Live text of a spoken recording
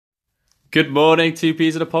Good morning,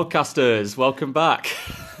 2Ps and the podcasters. Welcome back.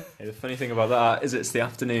 Hey, the funny thing about that is it's the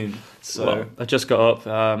afternoon. So Well, I just got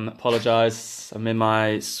up. Apologise. I'm in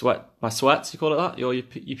my sweats. You call it that? Your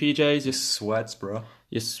PJs, your sweats, bro.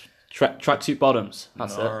 tracksuit bottoms.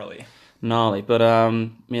 That's Gnarly. it. Gnarly. But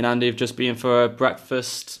me and Andy have just been for a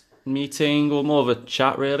breakfast meeting, or more of a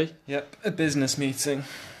chat, really. Yep, a business meeting.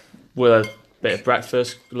 With a bit of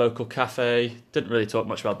breakfast, local cafe. Didn't really talk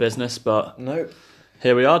much about business, but Nope.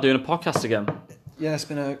 here we are doing a podcast again. Yeah, it's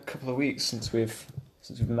been a couple of weeks since we've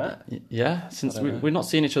met. Yeah, since I don't know. we've not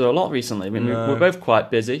seen each other a lot recently. I mean, No. we're both quite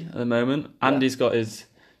busy at the moment. Yeah. Andy's got his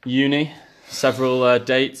uni, several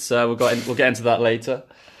dates. We'll get into that later.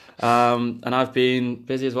 And I've been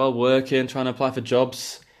busy as well, working, trying to apply for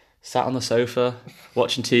jobs, sat on the sofa,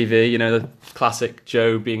 watching TV. You know, the classic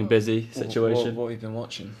Joe being busy situation. What have you been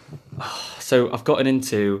watching? So I've gotten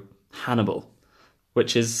into Hannibal,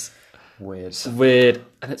 which is Weird.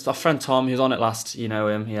 and it's our friend Tom who's on it last. You know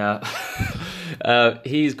him, yeah.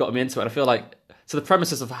 He's got me into it, and I feel like so the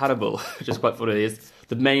premises of Hannibal, which is quite funny, is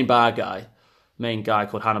the main guy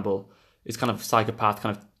called Hannibal is kind of psychopath,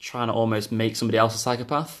 kind of trying to almost make somebody else a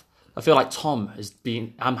psychopath. I feel like Tom is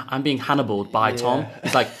I'm being Hannibaled by Tom.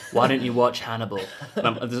 He's like, why don't you watch Hannibal?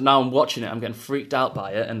 And now I'm watching it, I'm getting freaked out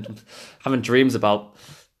by it and having dreams about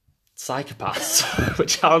psychopaths,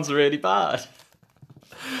 which sounds really bad.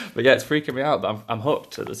 But yeah, it's freaking me out, but I'm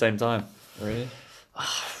hooked at the same time. Really?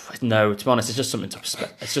 No, to be honest, it's just something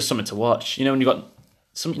to watch. You know when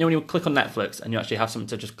when you click on Netflix and you actually have something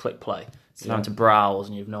to just click play. It's time to browse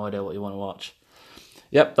and you have no idea what you want to watch.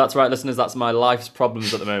 Yep, that's right, listeners. That's my life's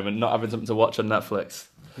problems at the moment, not having something to watch on Netflix.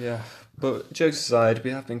 Yeah. But jokes aside, we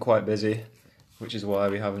have been quite busy, which is why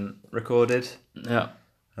we haven't recorded. Yeah.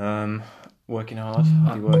 Working hard.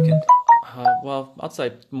 Are you working? Well, I'd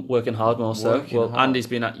say working hard more so. Working Well, hard. Andy's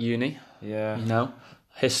been at uni. Yeah. You know,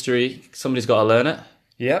 history. Somebody's got to learn it.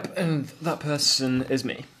 Yep, and that person is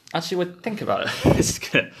me. Actually, think about it. This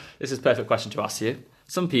is a perfect question to ask you.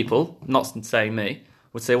 Some people, not saying me,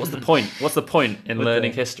 would say, "What's the point? What's the point in Would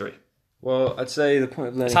learning they? history? Well, I'd say the point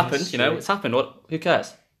of learning It's happened, history- you know. It's happened. What? Who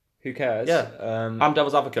cares? Who cares? Yeah. I'm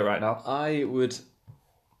devil's advocate right now. I would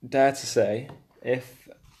dare to say if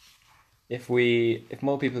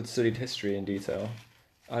more people had studied history in detail,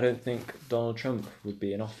 I don't think Donald Trump would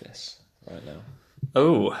be in office right now.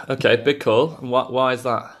 Oh, okay, big call. And why is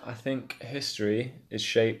that? I think history is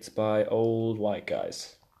shaped by old white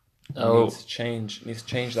guys. Oh. Needs to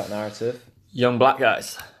change that narrative. Young black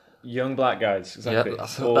guys. Young black guys, exactly.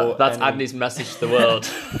 Yeah, Or that's any- Andy's message to the world.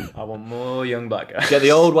 I want more young black guys. Get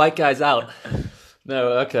the old white guys out.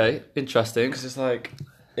 No, okay, interesting. Because it's like,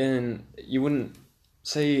 you wouldn't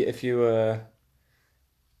say if you were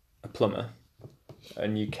a plumber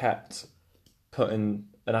and you kept putting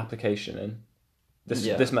an application in.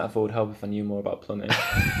 This metaphor would help if I knew more about plumbing.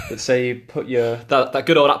 But say you put your That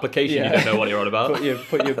good old application Yeah. you don't know what you're on about.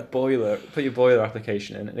 put your boiler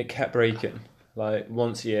application in, and it kept breaking like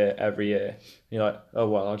once a year, every year. And you're like, oh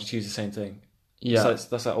well, I'll just use the same thing. Yeah,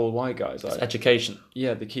 That's like old white guys. Like, education.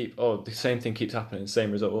 yeah, the same thing keeps happening,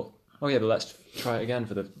 same result. Oh yeah, but let's try it again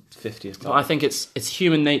for the 50th time. Well, I think it's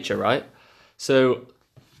human nature, right? So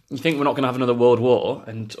you think we're not going to have another world war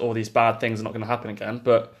and all these bad things are not going to happen again,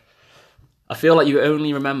 but I feel like you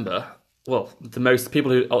only remember, well, the most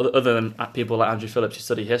people who, other than people like Andrew Phillips who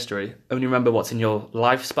study history, only remember what's in your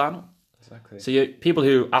lifespan. Exactly. So people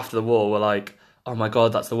who after the war were like, oh my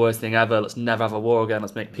god, that's the worst thing ever, let's never have a war again,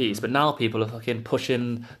 let's make peace. But now people are fucking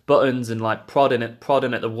pushing buttons and like prodding at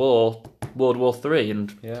the wall, World War III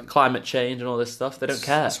and climate change and all this stuff. They don't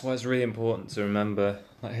care. That's why it's really important to remember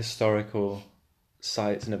like historical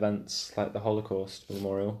sites and events like the Holocaust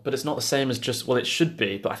Memorial. But it's not the same as just, well, it should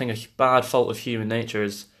be, but I think a bad fault of human nature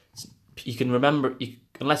is you can remember,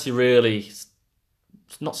 unless you're really,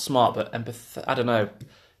 not smart, but I don't know,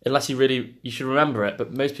 unless you should remember it,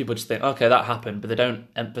 but most people just think, okay, that happened, but they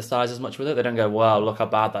don't empathise as much with it. They don't go, wow, look how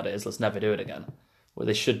bad that is, let's never do it again. Well,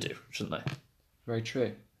 they should do, shouldn't they? Very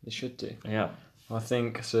true. They should do. Yeah. I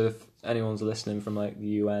think, so if anyone's listening from like the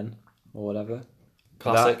UN or whatever.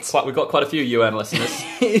 Classic. We've got quite a few UN listeners.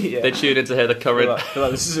 Yeah. They tune in to hear the current... I feel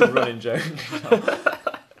like this is a running joke.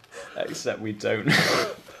 Except we don't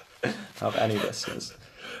have any listeners.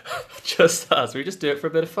 Just us. We just do it for a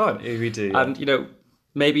bit of fun. Yeah, we do. Yeah. And,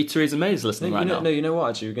 maybe Theresa May's listening right now. No, you know what,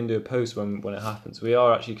 actually, we're going to do a post when it happens. We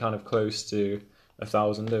are actually kind of close to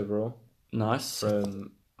 1,000 overall. Nice.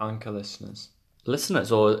 From Anchor listeners.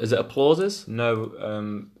 Listeners, or is it applauses? No,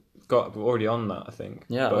 we're already on that, I think.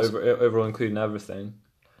 Yeah. But overall, including everything,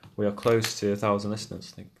 We are close to 1,000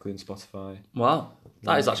 listeners, I think, including Spotify. Wow.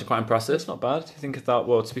 That is actually quite impressive. It's not bad. Think of that.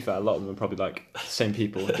 Well, to be fair, a lot of them are probably like the same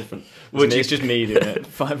people, different. It's just me doing it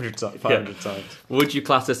 500 times. Would you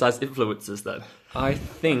class this as influencers then? I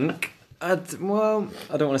think. I don't want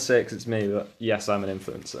to say it because it's me, but yes, I'm an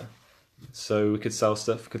influencer. So we could sell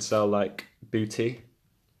stuff. We could sell like booty.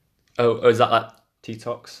 Oh, is that like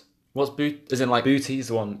T-Tox? what's boot? Is in like Booty is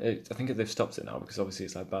the one. I think they've stopped it now because obviously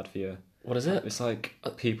it's like bad for you. what is it? It's like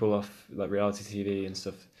people off like reality TV and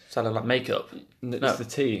stuff. Selling like makeup. It's the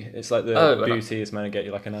T. It's like the Oh, booty is meant to get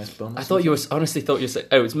you like a nice bum. I thought you were honestly thought you were saying,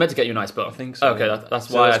 oh, it's meant to get you a nice bum. I think so. Okay, yeah. that's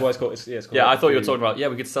So why. that's why it's called. It's called Yeah, like I thought you were booty. talking about. Yeah,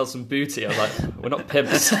 we could sell some booty. I was like, we're not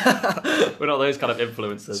pimps. We're not those kind of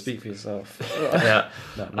influencers. Speak for yourself. Yeah,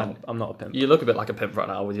 No, I'm not a pimp. you look a bit like a pimp right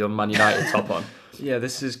now with your Man United top on. Yeah,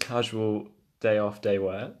 this is casual day off, day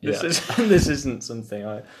wear. Yeah. This isn't something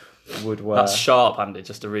I would wear. That's sharp, Andy.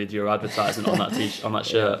 Just to read your advertisement on that on that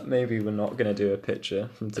shirt. Yeah, maybe we're not going to do a picture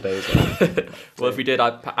from today's one. Well, if we did,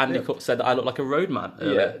 Andy said that I look like a roadman.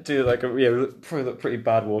 Yeah, do like we probably look pretty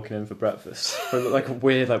bad walking in for breakfast. Probably look like a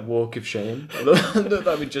weird like walk of shame. Look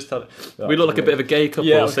like we just had. We look like a bit of a gay couple.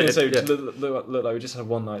 Yeah, I was going to say, yeah. look like we just had a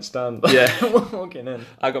one night stand. Yeah. Walking in.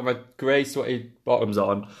 I got my grey sweaty bottoms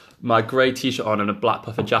on, my grey t-shirt on, and a black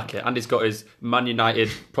puffer jacket. Andy's got his Man United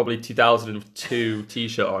probably 2002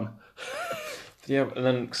 t-shirt on. Yeah, and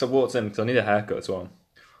then because I walked in because I need a haircut as well.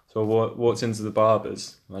 So I walked into the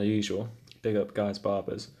barbers, my usual. Big up guys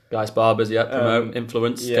barbers. Guys barbers, yeah, promote,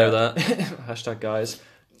 influence, Yeah. go there. Hashtag guys,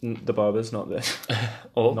 the barbers, not the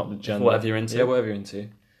Or not the gender. whatever you're into. Yeah, whatever you're into.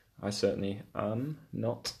 I certainly am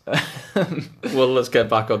not. Well, let's get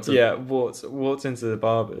back onto Yeah, walked into the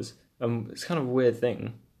barbers. It's kind of a weird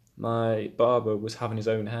thing. My barber was having his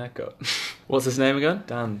own haircut. What's his name again?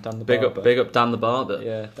 Dan the Big barber. up Dan the barber.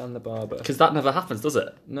 Yeah, Dan the barber. Because that never happens, does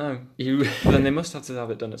it? No. You But then they must have to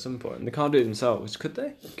have it done at some point. And they can't do it themselves, could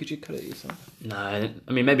they? Could you cut it yourself? No,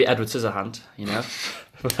 I mean maybe Edward Scissorhand, you know.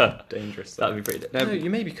 Dangerous. That'd be pretty. No, you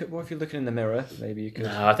maybe could. What if you're looking in the mirror? Maybe you could.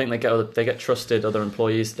 No, I think they get trusted other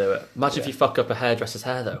employees to do it. Imagine if you fuck up a hairdresser's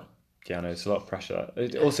hair though. Yeah, I know, it's a lot of pressure.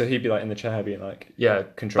 Also, he'd be like in the chair being like, Yeah,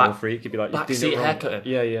 control freak. He'd be like, back you're doing seat it wrong. haircutting.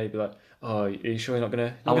 Yeah, he'd be like, oh, are you sure you're not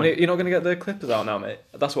gonna? want- You're not gonna get the clippers out now, mate.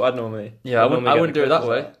 That's what I'd normally. Yeah, I wouldn't do it that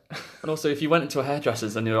way. clippers out. And also, if you went into a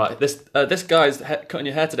hairdresser's and you're like, this guy's cutting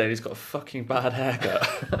your hair today, and he's got a fucking bad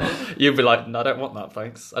haircut, you'd be like, no, I don't want that,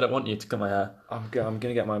 thanks. I don't want you to cut my hair. I'm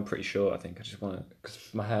gonna get mine pretty short. I think I just want to because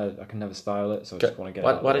my hair I can never style it, so I just want to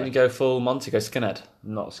get. Why don't you go full Monty, go skinhead?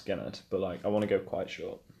 Not skinhead, but like I want to go quite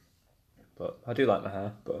short. But I do like my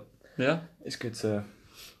hair, but Yeah. it's good to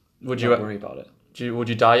Would not you worry about it. would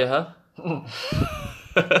you dye your hair?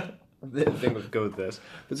 I think we'll go with this.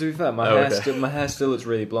 But to be fair, my hair still looks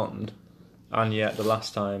really blonde, and yet the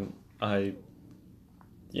last time I,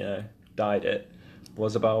 dyed it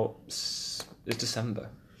was about it's December.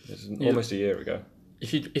 It's almost a year ago.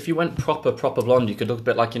 If you went proper blonde, you could look a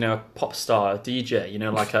bit like a pop star, a DJ.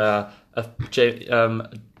 Like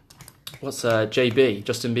JB,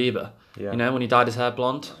 Justin Bieber. Yeah. When he dyed his hair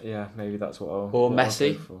blonde. Yeah, maybe that's what I'll. Or what I'll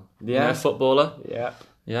Messi. go for. Yeah, Footballer. yeah.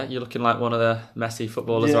 Yeah, you're looking like one of the Messi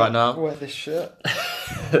footballers right now. Wear this shirt.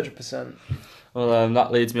 100%. Well,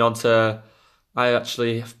 that leads me on to I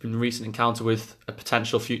actually have been in recent encounter with a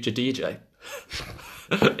potential future DJ.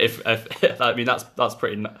 if I mean that's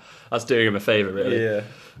doing him a favour really. Yeah.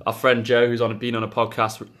 Our friend Joe, who's been on a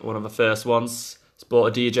podcast, one of the first ones, has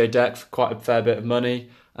bought a DJ deck for quite a fair bit of money,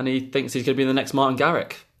 and he thinks he's going to be the next Martin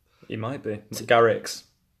Garrix. He might be. Garrix.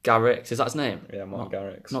 Garrix, is that his name? Yeah, Martin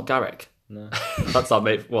Garrix. Not Garrick. No. That's our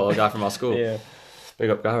mate. Well, a guy from our school. Yeah. Big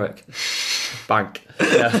up Garrick. Bank.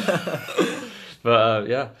 Yeah. But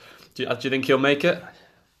yeah, do you think he'll make it?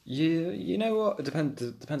 You know what? It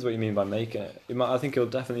depends what you mean by making it. I think he'll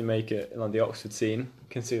definitely make it in like the Oxford scene.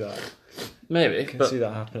 Can see that. Maybe. Can see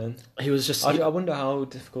that happening. He was just. I wonder how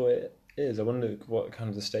difficult it is. I wonder what kind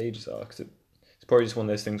of the stages are because it's probably just one of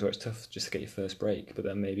those things where it's tough just to get your first break. But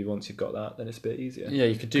then maybe once you've got that, then it's a bit easier. Yeah,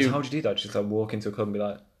 you could do. How do you do that? Just like walk into a club and be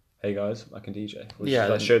like, "Hey guys, I can DJ." Or Yeah, just,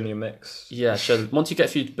 like show them your mix. Yeah, sure. Once you get a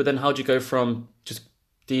few, but then how do you go from just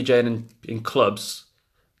DJing in clubs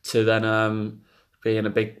to then being a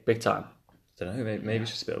big time? I don't know. Maybe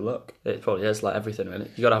it's just a bit of luck. It probably is like everything, really.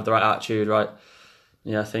 You got to have the right attitude, right?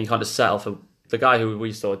 Yeah, I think you can't just settle for the guy who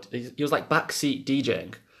we saw. He was like backseat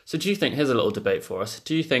DJing. So do you think? Here's a little debate for us.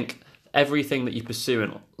 Do you think everything that you pursue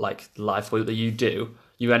in like life, or that you do,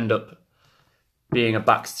 you end up being a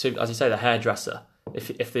as you say, the hairdresser? If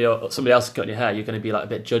somebody else is cutting your hair, you're going to be like a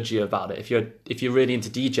bit judgy about it. If you're really into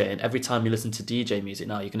DJing, every time you listen to DJ music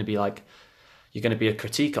now, you're going to be a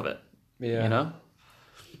critique of it. Yeah. You know,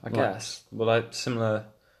 I guess. Well, like similar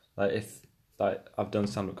like if like I've done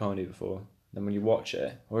stand-up comedy before, then when you watch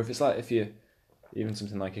it, or if it's like if you even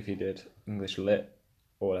something like if you did English lit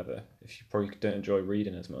or whatever, if you probably don't enjoy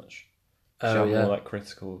reading as much, you have more like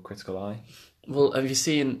critical eye. Well, have you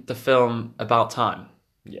seen the film About Time?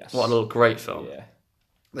 Yes. What a little great film. Yeah.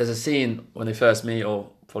 There's a scene when they first meet,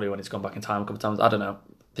 or probably when he's gone back in time a couple of times, I don't know.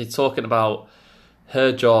 They're talking about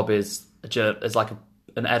her job is like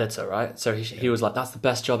an editor, right? So he was like, that's the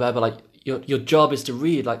best job ever. Like, your job is to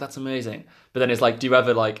read. Like, that's amazing. But then it's like, do you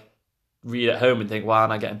ever like read at home and think, why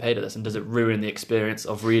aren't I getting paid at this? And does it ruin the experience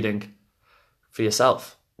of reading for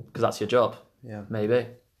yourself? Because that's your job. Yeah. Maybe.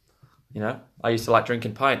 You know, I used to like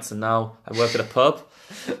drinking pints, and now I work at a pub.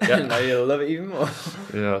 Yeah. Now you'll love it even more.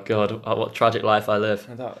 Yeah, God, what tragic life I live.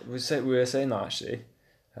 We were saying that actually.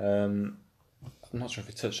 I'm not sure if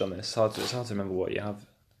we touched on this. It's hard to remember what you have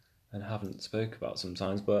and haven't spoke about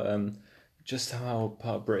sometimes. But just how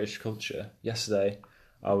part of British culture. Yesterday,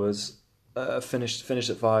 I was finished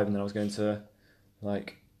at 5, and then I was going to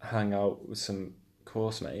like hang out with some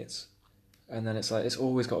course mates. And then it's like it's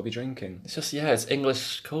always got to be drinking. It's just it's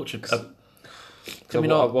English culture. I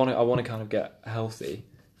want to kind of get healthy,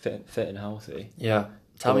 fit and healthy. Yeah,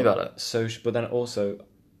 tell me about it. But then also,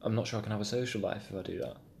 I'm not sure I can have a social life if I do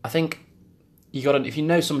that. I think you got to, if you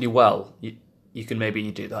know somebody well, you can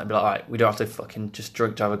maybe do that and be like, all right, we don't have to fucking just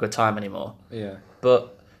drink to have a good time anymore. Yeah.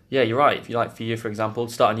 But yeah, you're right. If you like, for you, for example,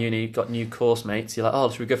 starting uni, you've got new course mates. You're like, oh,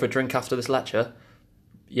 should we go for a drink after this lecture?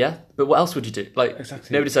 Yeah, but what else would you do? Like,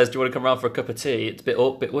 exactly. Nobody says, do you want to come around for a cup of tea? It's a bit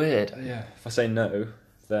weird. Yeah. If I say no,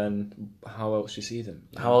 then how else do you see them?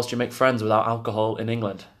 How else do you make friends without alcohol in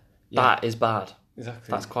England? Yeah. That is bad. Exactly.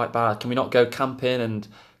 That's quite bad. Can we not go camping and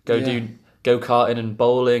do go-karting and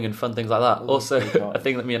bowling and fun things like that? Also, a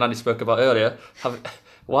thing that me and Andy spoke about earlier,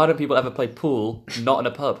 why don't people ever play pool not in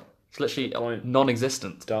a pub? It's literally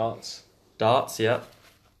non-existent. Darts, yeah.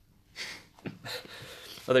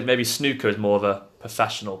 I think maybe snooker is more of a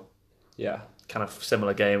professional kind of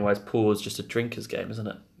similar game, whereas pool is just a drinker's game, isn't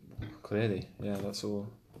it? Clearly, yeah, that's all.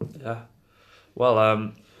 Yeah.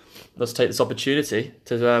 Well, let's take this opportunity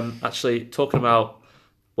to actually talking about,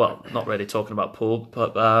 well, not really talking about pool,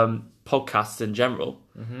 but podcasts in general.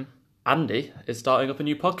 Mm-hmm. Andy is starting up a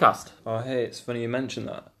new podcast. Oh, hey, it's funny you mentioned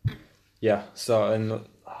that. Yeah, starting in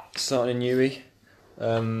UWE.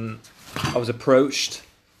 I was approached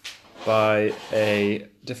by a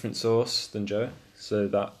different source than Joe, so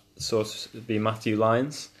that source would be Matthew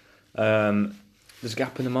Lyons. There's a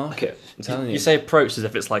gap in the market, I'm telling you. You say approached as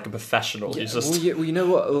if it's like a professional. Yeah, well, you know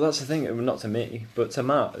what? Well, that's the thing. Not to me, but to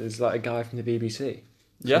Matt. There's like a guy from the BBC.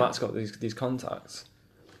 Yeah. Matt's got these contacts.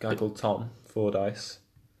 A guy called Tom Fordyce.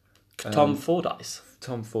 Tom Fordyce?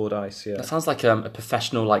 Tom Fordyce, yeah. That sounds like a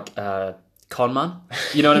professional, like, con man.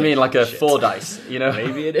 You know what I mean? Like a Fordyce, you know?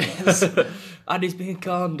 Maybe it is. Andy's being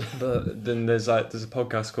conned. But then there's a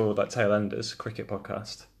podcast called like Tail Enders, cricket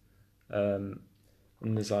podcast. And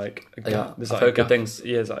there's like a gap. There's like good things.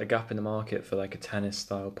 Yeah, there's like a gap in the market for like a tennis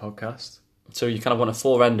style podcast. So you kind of want a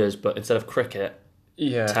 4 enders, but instead of cricket,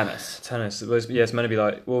 tennis. Tennis. It's meant to be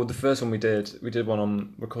like, well, the first one we recorded one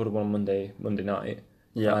on Monday night.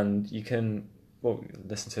 Yeah. And you can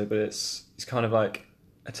listen to it, but it's kind of like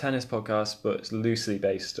a tennis podcast, but it's loosely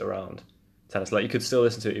based around tennis. Like you could still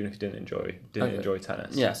listen to it even if you didn't enjoy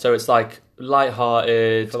tennis. Yeah, so it's like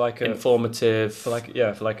light-hearted, for like informative, for like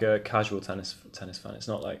a casual tennis fan. It's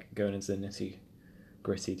not like going into the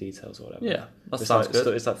nitty-gritty details or whatever. Yeah, that sounds good.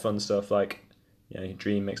 It's like fun stuff like, you know,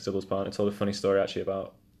 Dream mixed doubles partner. It told a funny story actually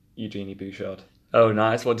about Eugenie Bouchard. Oh,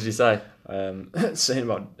 nice. What did you say? Saying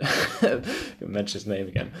about mention his name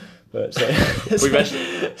again, but we mentioned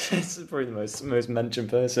it's probably the most mentioned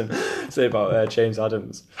person. Say about James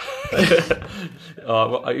Adams.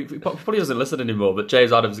 He probably doesn't listen anymore, but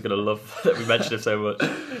James Adams is going to love that we mentioned him so much.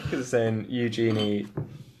 Because saying Eugenie,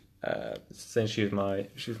 saying she was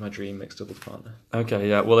my dream mixed doubles partner. Okay,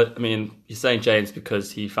 yeah. Well, you're saying James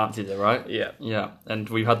because he fancied her, right? Yeah, yeah. And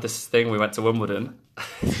we had this thing. We went to Wimbledon,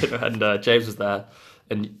 and James was there,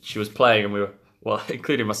 and she was playing, and we were, well,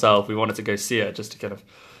 including myself, we wanted to go see her just to kind of,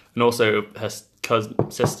 and also her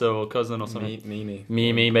sister or cousin or something.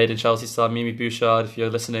 Mimi, made in Chelsea star, Mimi Bouchard, if you're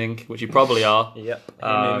listening, which you probably are. Yep.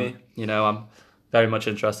 Hey, Mimi. You know, I'm very much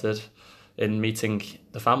interested in meeting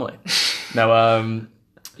the family. Now,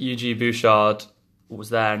 Eugenie Bouchard was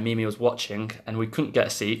there and Mimi was watching, and we couldn't get a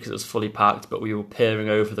seat because it was fully packed, but we were peering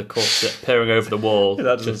over the court, peering over the wall.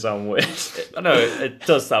 That doesn't sound weird. I know, it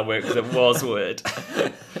does sound weird because it was weird.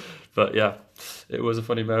 But yeah, it was a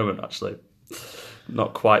funny moment, actually.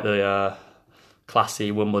 Not quite the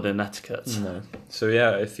classy Wimbledon etiquette. No. So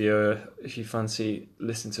yeah, if you fancy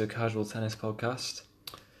listening to a casual tennis podcast,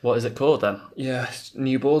 What is it called then? Yeah,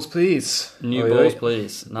 new balls, please. New balls,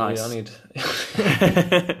 please. Nice. I need.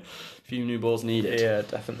 Few new balls needed. Yeah,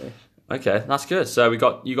 definitely. Okay, that's good. So you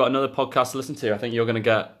got another podcast to listen to. I think you're going to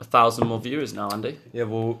get 1,000 more viewers now, Andy. Yeah,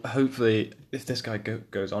 well, hopefully, if this guy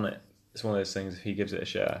goes on it, it's one of those things. If he gives it a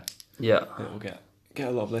share, yeah, it will get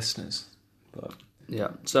a lot of listeners. But yeah,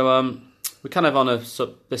 so we're kind of on this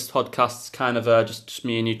podcast's kind of just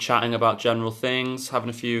me and you chatting about general things, having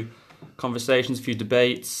a few conversations, a few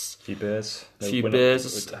debates, a few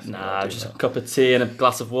beers, just a cup of tea and a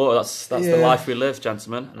glass of water. That's the life we live,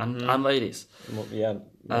 gentlemen and ladies. Yeah,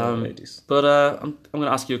 ladies. But I'm going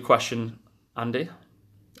to ask you a question, Andy.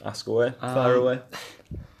 Ask away, fire away.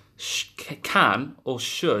 Can or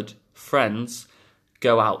should friends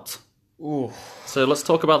go out? Ooh. So let's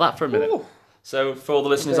talk about that for a minute. Ooh. So for all the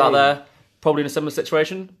listeners out there, probably in a similar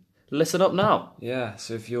situation, listen up now. Yeah,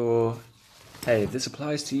 so if this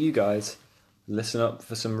applies to you guys, listen up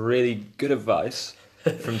for some really good advice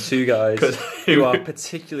from two guys who are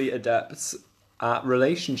particularly adept at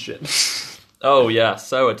relationships. Oh yeah,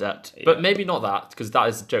 so adept. Yeah. But maybe not that, because that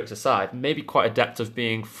is jokes aside. Maybe quite adept of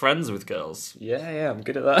being friends with girls. Yeah, I'm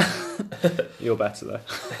good at that. You're better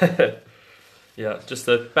though. Yeah, just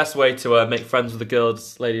the best way to make friends with the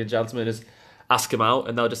girls, ladies and gentlemen, is ask them out,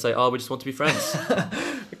 and they'll just say, "Oh, we just want to be friends."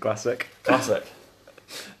 Classic.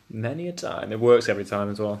 Many a time. It works every time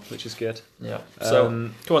as well, which is good. Yeah.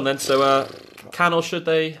 So come on then. So can or should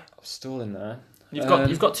they? I'm still in there.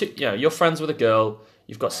 You've got two. Yeah, you're friends with a girl.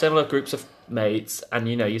 You've got similar groups of mates, and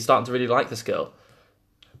you're starting to really like this girl.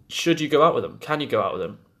 Should you go out with them? Can you go out with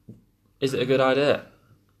them? Is it a good idea?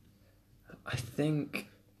 I think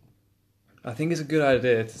it's a good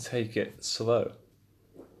idea to take it slow.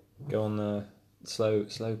 Go on the slow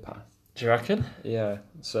path. Do you reckon? Yeah.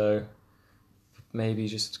 So maybe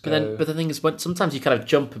just go. But the thing is, sometimes you kind of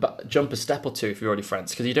jump a step or two if you're already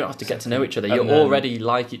friends, because you don't have to get to know each other. You already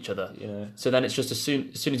like each other. So then it's just as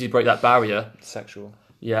soon as you break that barrier, sexual.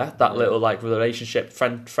 Yeah, that little like relationship,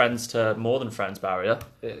 friends to more than friends barrier.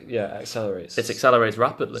 It accelerates. It accelerates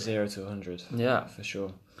rapidly. 0 to 100. Yeah, for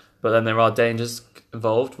sure. But then there are dangers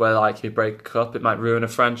involved where, like, if you break up, it might ruin a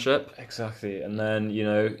friendship. Exactly, and then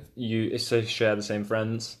you share the same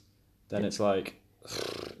friends, then it's like,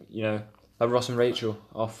 like Ross and Rachel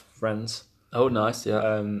off Friends. Oh, nice,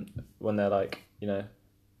 yeah. When they're like,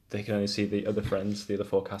 they can only see the other friends, the other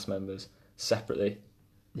 4 cast members separately.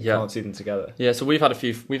 You can't see them together. Yeah, so we've had a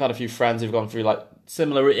few friends who've gone through like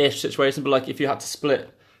similar-ish situations, but like if you had to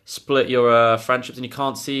split your friendships and you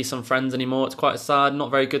can't see some friends anymore, it's quite a sad, not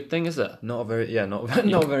very good thing, is it? Not a very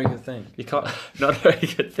good thing. You can't, not a very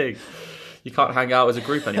good thing. You can't hang out as a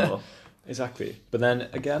group anymore. Exactly. But then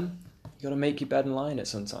again, you got to make your bed and lie in it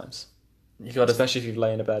sometimes. Especially if you've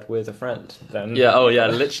laid in a bed with a friend. Then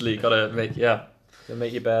literally, you got to make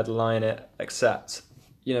make your bed, lie in it, accept,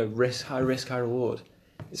 high risk, high reward.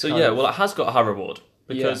 It has got a high reward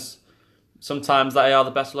because sometimes they are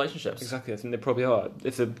the best relationships. Exactly, I think they probably are.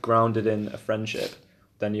 If they're grounded in a friendship,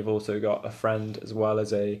 then you've also got a friend as well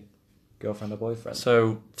as a girlfriend or boyfriend.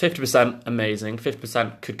 So 50% amazing,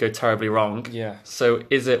 50% could go terribly wrong. Yeah. So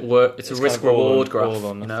is it worth? It's a risk reward graph.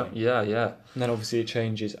 Yeah. And then obviously it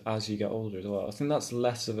changes as you get older as well. I think that's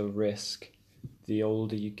less of a risk the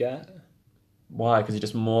older you get. Why? Because you're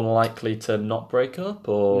just more likely to not break up,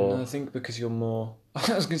 or no, I think because you're more.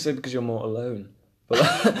 I was going to say because you're more alone,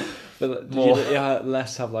 but more... you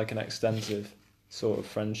less have like an extensive sort of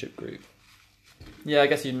friendship group. Yeah, I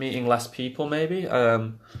guess you're meeting less people maybe.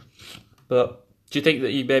 But do you think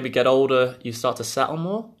that you maybe get older, you start to settle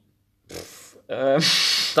more?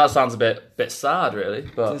 That sounds a bit sad, really.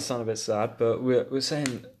 But it does sound a bit sad, but we're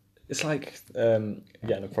saying it's like again,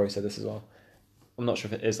 I've probably said this as well. I'm not sure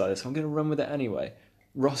if it is like this. I'm going to run with it anyway.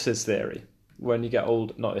 Ross's theory: when you get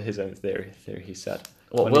old, not his own theory he said.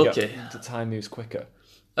 What, Wilkie? The time moves quicker.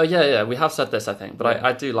 Oh yeah, we have said this, I think, but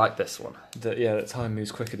I do like this one. The time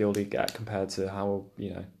moves quicker the older you get compared to how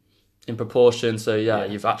in proportion. So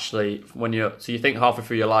you've actually you think halfway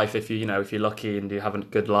through your life, if you're lucky and you have a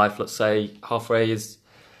good life, let's say halfway is,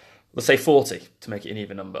 let's say 40 to make it an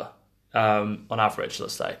even number, on average,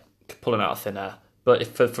 let's say, pulling out of thin air. But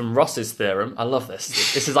from Ross's theorem, I love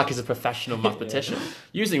this. This is like he's a professional mathematician.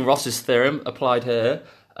 Using Ross's theorem applied here,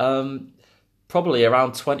 probably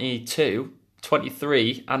around 22,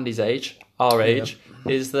 23, Andy's age, our age,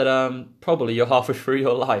 is that probably you're halfway through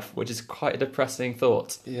your life, which is quite a depressing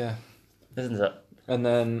thought. Yeah. Isn't it? And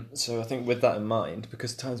then, so I think with that in mind,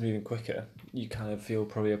 because time's moving quicker, you kind of feel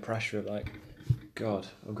probably a pressure of like, God,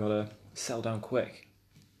 I've got to settle down quick.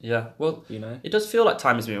 Yeah, well, You know, it does feel like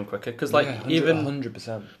time is moving quicker because, like, even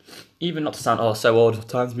 100%. even not to sound so old,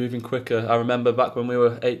 time's moving quicker. I remember back when we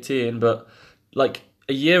were 18, but like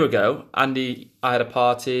a year ago, I had a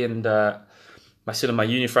party and my son and my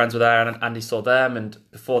uni friends were there, and Andy saw them, and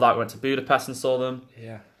before that we went to Budapest and saw them.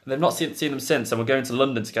 Yeah. And they've not seen them since, and we're going to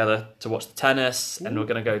London together to watch the tennis, and we're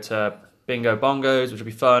going to go to Bingo Bongos, which will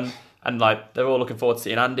be fun. And like they're all looking forward to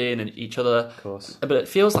seeing Andy and each other. Of course. But it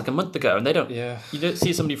feels like a month ago, and they don't. Yeah. You don't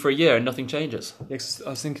see somebody for a year, and nothing changes. Yeah, 'cause I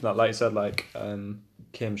was thinking that, like you said, like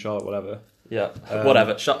Kim, Charlotte, whatever. Yeah.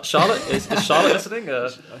 Whatever. Charlotte is Charlotte listening?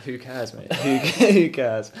 Who cares, mate? Who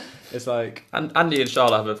cares? It's like And Andy and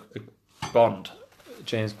Charlotte have a bond.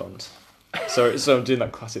 James Bond. So I'm doing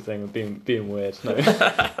that classic thing of being weird. No.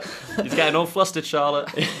 He's getting all flustered, Charlotte.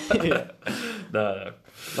 Yeah. No.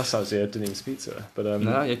 Last time I didn't even speak to her. But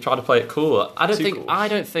No, you try to play it cool. I Cool.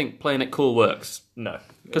 don't think playing it cool works. No.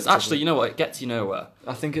 Because actually, you know what? It gets you nowhere.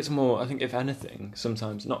 I think it's more. I think if anything,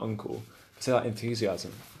 sometimes not uncool. Say that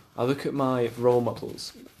enthusiasm. I look at my role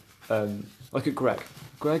models. Like at Greg.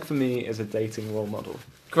 Greg for me is a dating role model.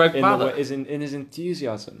 Greg in Mather. in his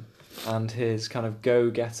enthusiasm and his kind of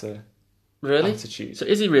go-getter Really? attitude. So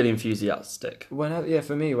is he really enthusiastic?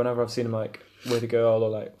 For me, whenever I've seen him like with a girl or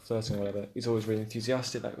like flirting or whatever, he's always really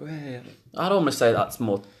enthusiastic. Like, "Way." I'd almost say that's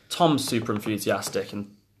more Tom's super enthusiastic,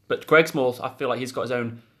 but Greg's more. I feel like he's got his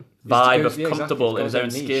own vibe of comfortable in his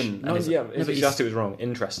own skin. No, and enthusiastic was wrong.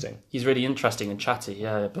 Interesting. He's really interesting and chatty.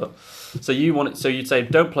 Yeah, but so you'd say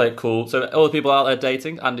don't play it cool. So all the people out there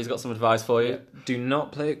dating, Andy's got some advice for you. Do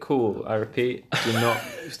not play it cool. I repeat, do not.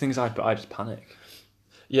 Things I just panic.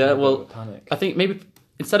 Yeah, well, panic. I think maybe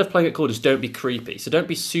instead of playing it cool, just don't be creepy. So don't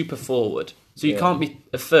be super forward. So you Yeah. can't be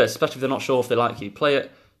at first, especially if they're not sure if they like you. Play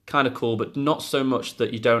it kind of cool, but not so much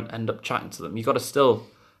that you don't end up chatting to them. You've got to still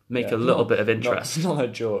make a little bit of interest. Not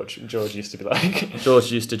like George. George used to be like.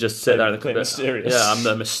 George used to just sit there in the Play corner. mysterious. Yeah, I'm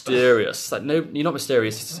the mysterious. Like, no, you're not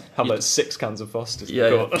mysterious. Have You- like 6 cans of Foster's.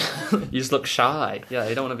 yeah, you just look shy. Yeah,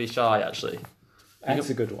 you don't want to be shy, actually. That's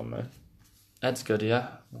a good one though. Ed's good, yeah.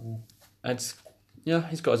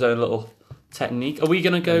 He's got his own little technique. Are we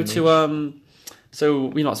going to go to, so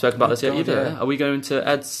we've not spoken about this yet God, either. yeah. Are we going to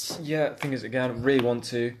Ed's? Yeah, thing is, again, I really want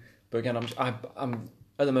to, but again, I'm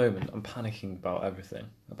at the moment, I'm panicking about everything.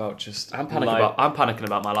 About just I'm panicking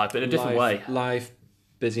about my life, but in a different way. Life,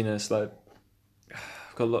 busyness, like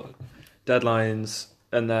I've got a lot of deadlines,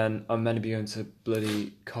 and then I'm meant to be going to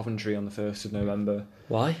bloody Coventry on the 1st of November.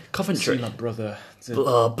 Why? See Coventry. my brother.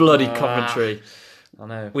 Bloody Coventry. I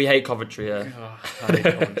know. We hate Coventry, yeah. I hate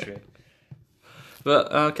Coventry.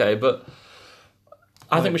 But I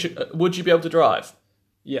think we should. Would you be able to drive?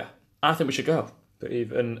 Yeah, I think we should go. but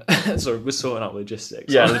even sorry, we're sorting out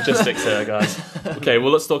logistics. Yeah, logistics here, guys. Okay,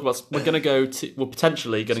 well, let's talk about. We're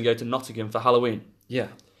potentially going to go to Nottingham for Halloween. Yeah.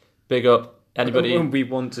 Big up anybody. When we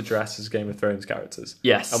want to dress as Game of Thrones characters.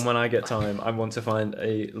 Yes. And when I get time, I want to find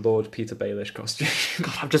a Lord Peter Baelish costume.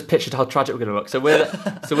 God, I've just pictured how tragic we're going to look. So we're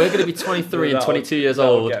going to be 23 and 22 years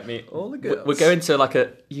that'll old. Get me all the girls. We're going to like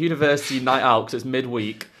a university night out because it's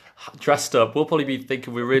midweek, dressed up. We'll probably be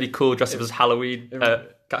thinking we're really cool dressed up as Halloween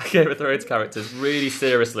Game of Thrones characters, really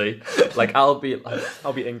seriously. Like I'll be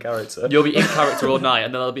in character. You'll be in character all night,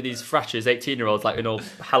 and then there'll be these freshes, 18-year-olds, like in all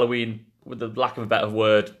Halloween, with the lack of a better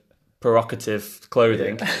word, provocative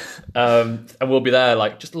clothing. Yeah. And we'll be there,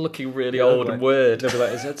 like, just looking really old and weird. They'll be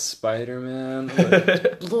like, is that Spider-Man?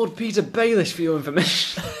 Like, Lord Peter Baelish for your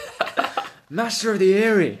information. Master of the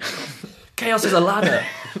Eyrie. Chaos is a ladder.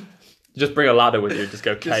 Just bring a ladder with you, just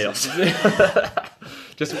go chaos.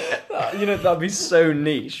 Just that'd be so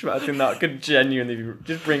niche, but I think that could genuinely be,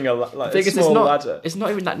 just bring a small ladder. It's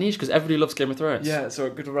not even that niche because everybody loves Game of Thrones. Yeah, so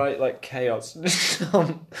it could write like chaos.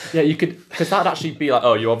 Yeah, you could, because that'd actually be like,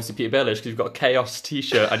 oh, you're obviously Peter Baelish because you've got a chaos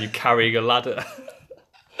t-shirt and you're carrying a ladder.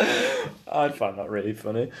 I'd find that really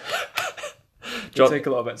funny. It'll take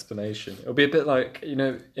a lot of explanation. It'll be a bit like,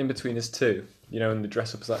 In Between Us 2, and they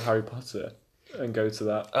dress up as like Harry Potter and go to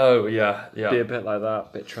that. Oh, yeah. Be a bit like that, a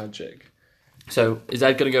bit tragic. So, is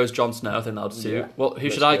Ed going to go as Jon Snow? I think that'll suit. Yeah. Well, who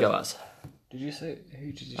should I go as? Who did you say?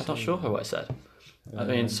 I'm not sure who I said. I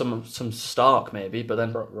mean, some Stark maybe, but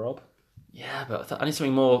then Rob. Yeah, but I need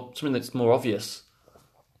something that's more obvious.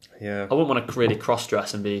 Yeah. I wouldn't want to really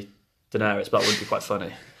cross-dress and be Daenerys, but that would be quite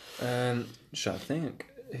funny. Should I think?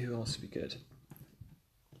 Who else would be good?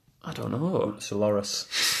 I don't know. Solaris.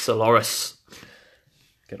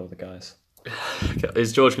 Get all the guys.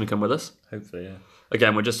 Is George going to come with us? Hopefully, yeah.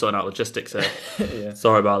 Again, we're just sorting out logistics here. Yeah.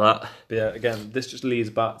 Sorry about that. But yeah, again, this just leads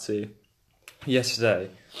back to yesterday.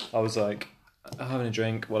 I was like having a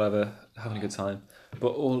drink, whatever, having a good time.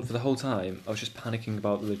 But for the whole time, I was just panicking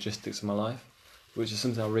about the logistics of my life. which is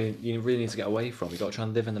something you really need to get away from. You got to try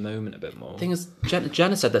and live in the moment a bit more. The thing is,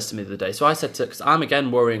 Jenna said this to me the other day. So I said to, because I'm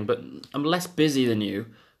again worrying, but I'm less busy than you,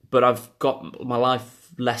 but I've got my life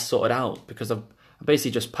less sorted out because I'm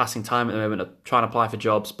basically just passing time at the moment of trying to apply for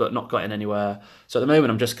jobs, but not getting anywhere. So at the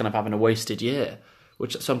moment, I'm just kind of having a wasted year.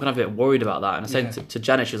 So I'm kind of a bit worried about that. And I said to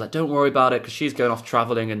Jenna, she was like, don't worry about it, because she's going off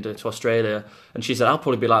travelling and to Australia. And she said, I'll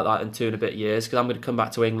probably be like that in 2 and a bit years, because I'm going to come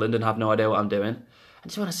back to England and have no idea what I'm doing.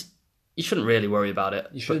 And you shouldn't really worry about it.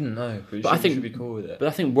 You shouldn't, no. But I think you should be cool with it. But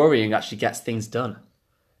I think worrying actually gets things done.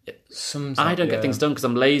 Sometimes, I don't get things done because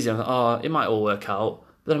I'm lazy. I'm like, it might all work out,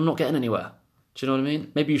 but I'm not getting anywhere. Do you know what I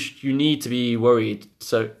mean? Maybe you need to be worried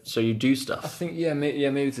so you do stuff. I think,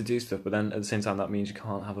 maybe to do stuff, but then at the same time, that means you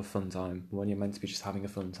can't have a fun time when you're meant to be just having a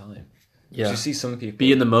fun time. Yeah. You see some people...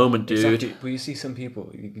 Be in the moment, dude. Exactly. But you see some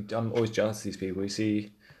people... I'm always jealous of these people. I'm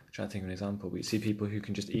trying to think of an example, but you see people who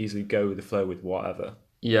can just easily go with the flow with whatever.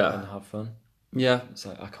 Yeah. And have fun. Yeah. It's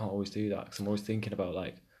like, I can't always do that, because I'm always thinking about,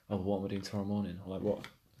 like, what am I doing tomorrow morning? Or, like, what...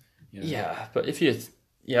 You know? Yeah, but if you...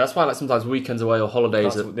 Yeah, that's why like sometimes weekends away or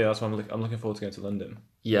holidays... That's why I'm looking forward to going to London.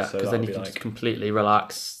 Yeah, because then you can just completely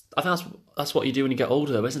relax. I think that's what you do when you get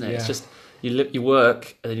older, though, isn't it? Yeah. It's just you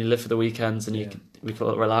work and then you live for the weekends and we can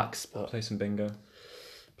relax. But play some bingo.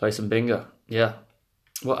 Yeah.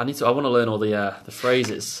 Well, I want to learn all the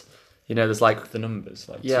phrases. You know, there's like the numbers,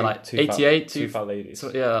 like like 88, two fat ladies.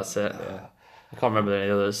 So, yeah, that's it. Yeah. I can't remember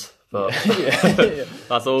any others, but yeah.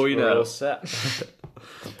 That's all we know. We're all set.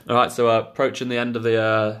 All right, so approaching the end of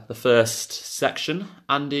the first section,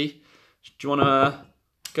 Andy, do you want to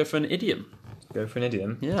go for an idiom? Go for an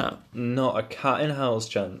idiom? Yeah. Not a cat in hell's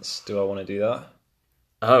chance. Do I want to do that?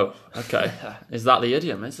 Oh, okay. Is that the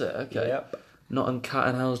idiom? Is it? Okay. Yep. Not a cat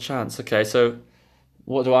in hell's chance. Okay, so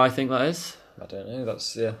what do I think that is? I don't know.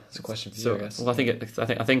 That's a question for you, I guess. Well, I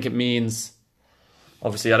think it means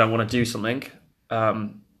obviously I don't want to do something,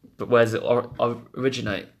 but where does it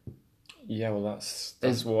originate? Yeah, well,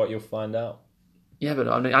 that's what you'll find out. Yeah, but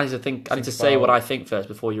I need to say what I think first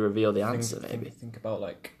before you reveal the answer. Maybe think about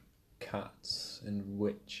like cats and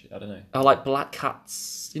witch. I don't know. Oh, like black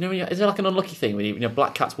cats. You know, is there like an unlucky thing when you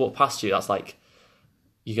black cats walk past you? That's like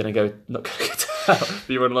you're gonna go not gonna get out, but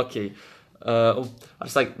you're unlucky. I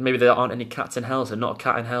just like maybe there aren't any cats in hell, so not a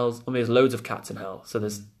cat in hell. I mean, there's loads of cats in hell, so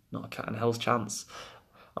there's not a cat in hell's chance.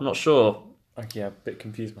 I'm not sure. Okay, I'm a bit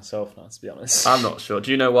confused myself now, to be honest. I'm not sure.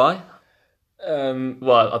 Do you know why?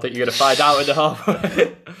 Well, I think you're going to find out in the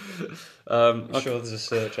halfway. I'm sure there's a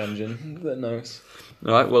search engine that knows.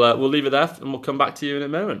 All right, well, we'll leave it there and we'll come back to you in a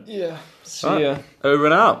moment. Yeah. See ya. Over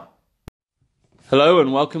and out. Hello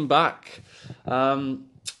and welcome back.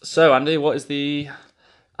 So, Andy, what is the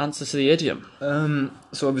answer to the idiom?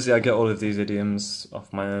 So obviously I get all of these idioms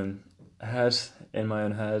off my own head, in my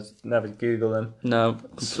own head. Never Google them. No,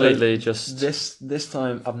 completely just... This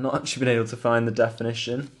time I've not actually been able to find the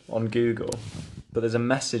definition on Google, but there's a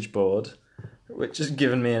message board which has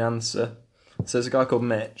given me an answer. So there's a guy called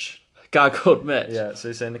Mitch. Yeah, so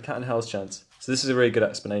he's saying the cat in hell's chance. So this is a really good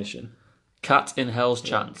explanation. Cat in hell's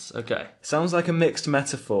chance, okay. Sounds like a mixed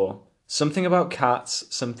metaphor. Something about cats,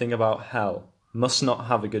 something about hell. Must not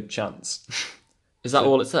have a good chance. Is that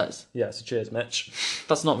all it says? Yeah, so cheers, Mitch.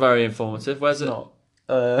 That's not very informative. Where's it? Not.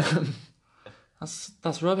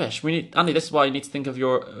 That's rubbish. Andy, this is why you need to think of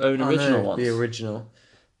your own original ones. The original.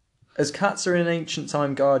 As cats are in ancient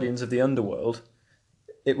time guardians of the underworld,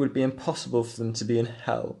 it would be impossible for them to be in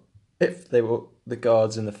hell if they were the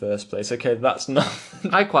guards in the first place. Okay, that's not...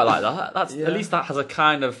 I quite like that. At least that has a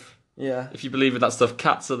kind of... Yeah. If you believe in that stuff,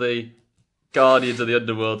 cats are the guardians of the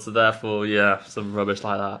underworld, so therefore, yeah, some rubbish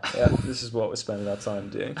like that. Yeah, this is what we're spending our time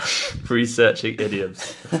doing. Researching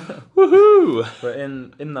idioms. Woohoo! But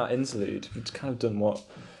in that interlude, we've kind of done what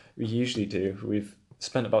we usually do. We've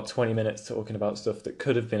spent about 20 minutes talking about stuff that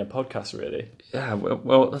could have been a podcast, really. Yeah,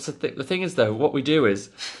 well that's the thing is, though, what we do is,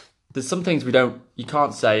 there's some things you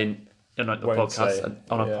can't say in a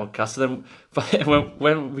podcast. So then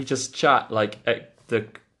when we just chat, like at the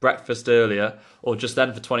breakfast earlier, or just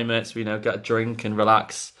then for 20 minutes, we get a drink and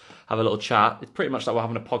relax, have a little chat. It's pretty much like we're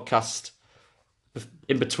having a podcast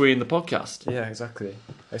in between the podcast. Yeah, exactly.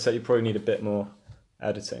 Except you probably need a bit more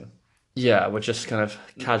editing. Yeah, we're just kind of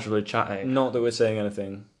casually chatting. Not that we're saying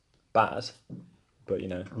anything bad, but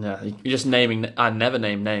Yeah, you're just naming... I never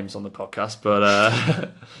name names on the podcast,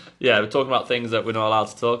 but yeah, we're talking about things that we're not allowed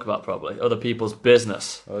to talk about, probably. Other people's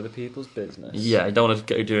business. Yeah, you don't want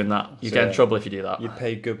to go doing that. You get in trouble if you do that. You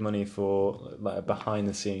pay good money for like behind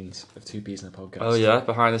the scenes of two peas in a podcast. Oh yeah,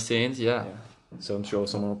 behind the scenes, yeah. So I'm sure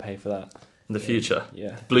someone will pay for that. in the future.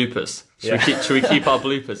 Yeah. Bloopers. Yeah. Should we keep our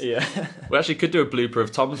bloopers? Yeah. We actually could do a blooper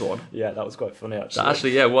of Tom's one. Yeah, that was quite funny actually.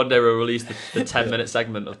 Actually, yeah, one day we'll release the 10-minute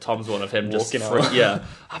segment of Tom's one of him Walking just out. yeah.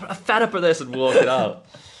 I'm fed up of this and walking out.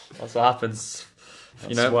 That's what happens.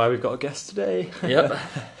 That's why we've got a guest today. Yep.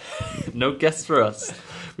 No guests for us.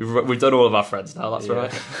 We've done all of our friends now. That's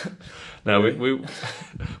right. No,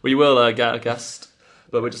 we will get a guest,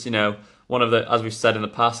 but we're just one of the, as we've said in the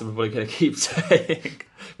past, and we're probably going to keep saying,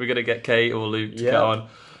 we're going to get Kate or Luke to get on.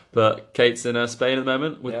 But Kate's in Spain at the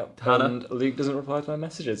moment with Hannah. And Luke doesn't reply to my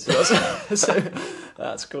messages, so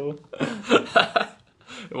that's cool.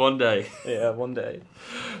 One day. Yeah, one day.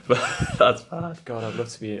 But that's bad. God, I'd love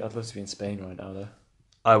to be in Spain right now though.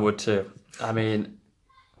 I would too. I mean,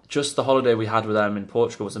 just the holiday we had with them in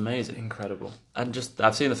Portugal was amazing. Incredible. And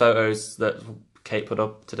I've seen the photos that Kate put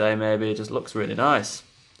up today, maybe. It just looks really nice.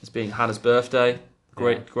 It's being Hannah's birthday.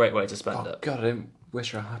 Great way to spend it. God, I didn't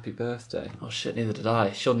wish her a happy birthday. Oh shit, neither did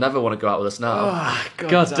I. She'll never want to go out with us now. Oh,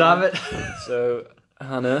 God damn it. So,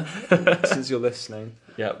 Hannah, since you're listening,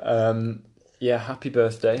 yeah, happy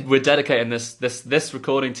birthday. We're dedicating this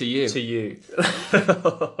recording to you. To you.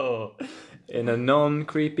 In a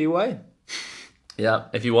non-creepy way. Yeah,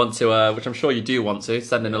 if you want to, which I'm sure you do want to,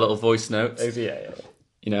 send in a little voice note. Oh, yeah.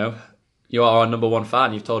 You are our number one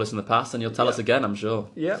fan. You've told us in the past, and you'll tell us again, I'm sure.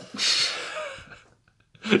 Yeah.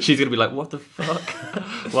 She's going to be like, what the fuck?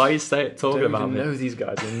 Why are you talking about me? I don't even know these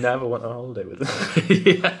guys. We never went on holiday with them.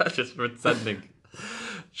 Yeah, just pretending.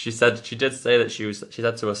 She did say that she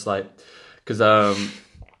said to us, like, because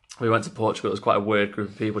we went to Portugal, it was quite a weird group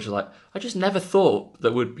of people. She's like, I just never thought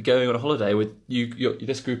that we'd be going on a holiday with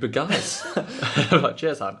this group of guys. I'm like,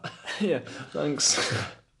 cheers, Han. Yeah, thanks.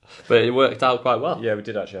 But it worked out quite well. Yeah, we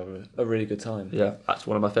did actually have a really good time. Yeah, that's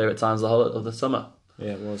one of my favourite times of the summer.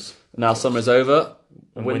 Yeah, it was. Now summer's over.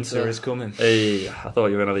 And winter is coming. Hey, I thought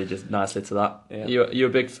you were going to lead just nicely to that. Yeah.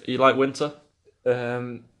 You like winter?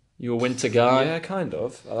 You a winter guy? Yeah, kind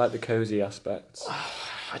of. I like the cozy aspects.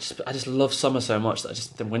 I just love summer so much that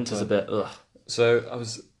the winter's a bit ugh. So I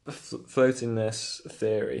was floating this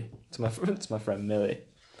theory to my friend Millie.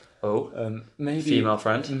 Oh, maybe female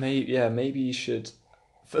friend. Maybe you should,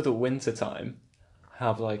 for the winter time,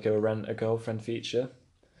 have like a rent a girlfriend feature,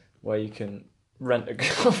 where you can rent a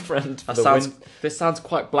girlfriend for This sounds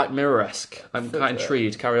quite Black Mirror-esque. I'm quite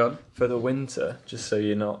intrigued. Carry on. For the winter, just so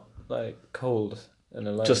you're not like cold and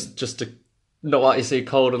alone. Just to not like you see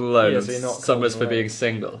cold and alone. Yeah, so you're not summer's cold for and being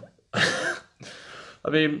single. I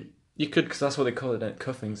mean, you could, because that's what they call it, don't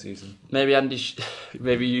cuffing season. Maybe Andy,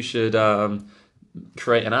 maybe you should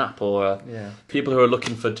create an app or people who are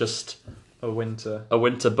looking for just a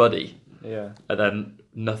winter buddy. Yeah, and then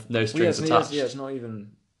no strings attached. It's not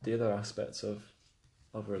even the other aspects of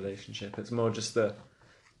a relationship. It's more just the,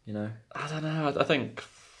 I don't know. I think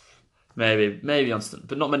maybe on,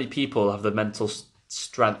 but not many people have the mental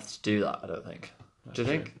strength to do that. I don't think. Do you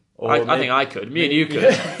think? I think I could. Me and you could.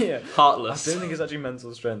 Yeah. Heartless. I don't think it's actually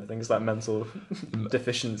mental strength. I think it's like mental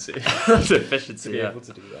deficiency. Deficiency. To be able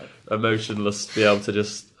to do that. Emotionless. To be able to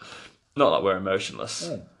just. Not that we're emotionless.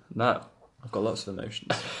 Oh. No. I've got lots of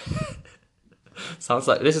emotions. Sounds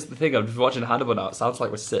like, this is the thing, I'm just watching Hannibal now. It sounds like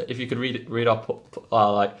we're if you could read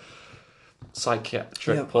our like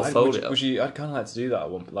psychiatric portfolio. I'd kind of like to do that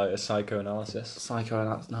one, like a psychoanalysis.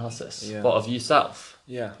 Psychoanalysis. Yeah. What, of yourself?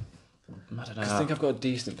 Yeah. I don't know. I think I've got a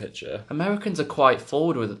decent picture. Americans are quite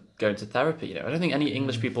forward with going to therapy. I don't think any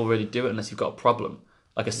English people really do it unless you've got a problem,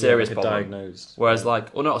 like a serious problem. Diagnosed. Whereas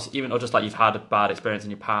or just like you've had a bad experience in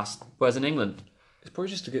your past. Whereas in England, it's probably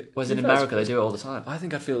just to get. Whereas in America, they do it all the time. I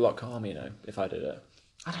think I'd feel a lot calmer, if I did it.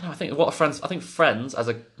 I don't know. I think Friends,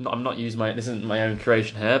 I'm not using this isn't my own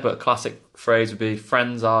creation here, but a classic phrase would be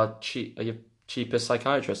Friends are your cheapest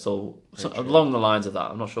psychiatrists, or along the lines of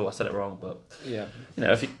that. I'm not sure I said it wrong, but yeah,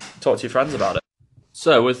 if you talk to your friends about it.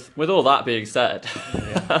 So with all that being said,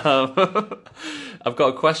 I've got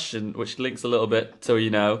a question which links a little bit to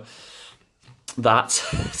that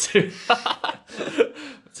to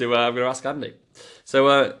I'm going to ask Andy.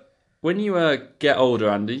 So when you get older,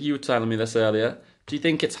 Andy, you were telling me this earlier. Do you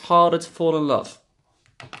think it's harder to fall in love?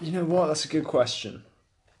 You know what? That's a good question.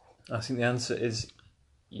 I think the answer is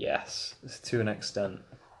yes, to an extent.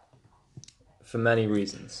 For many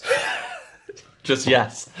reasons. Just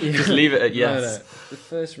yes. Just leave it at yes. No. The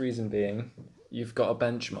first reason being, you've got a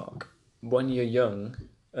benchmark. When you're young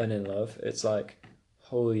and in love, it's like,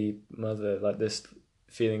 holy mother, like this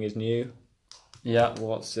feeling is new. Yeah.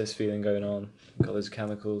 What's this feeling going on? Got those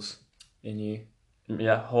chemicals in you.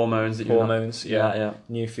 Yeah, hormones. Yeah.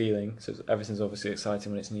 New feeling. So everything's obviously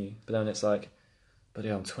exciting when it's new. But then it's like, but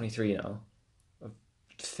yeah, I'm 23 now. I've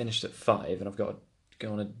finished at 5 and I've got a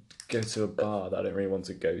go to a bar that I don't really want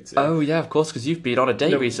to go to. Oh yeah, of course, because you've been on a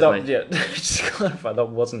date recently. Just to clarify, that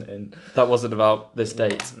wasn't in. That wasn't about this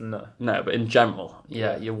date. No. No, but in general,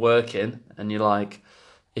 you're working and you're like,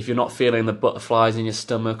 if you're not feeling the butterflies in your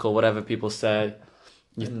stomach or whatever people say,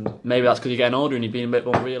 maybe that's because you're getting older and you're being a bit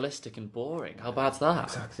more realistic and boring. How bad's that?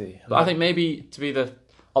 Exactly. But I think maybe to be the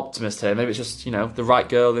optimist here, maybe it's just, the right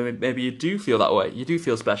girl, maybe you do feel that way. You do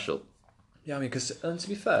feel special. Yeah, I mean, because to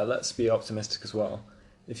be fair, let's be optimistic as well.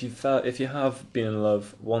 If you have been in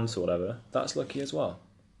love once or whatever, that's lucky as well.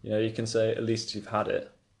 You can say at least you've had it.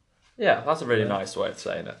 Yeah, that's a really nice way of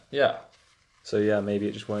saying it. Yeah. So yeah, maybe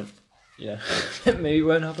it just won't. Maybe it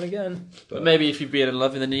won't happen again. But maybe if you've been in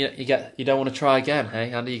love and then you don't want to try again,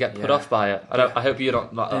 hey, and you get put off by it. I hope you're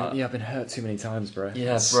not like that. Yeah, I've been hurt too many times, bro.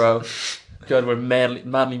 Yeah, bro. God, we're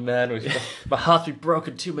manly men. My heart's been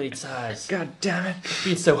broken too many times. God damn it, I've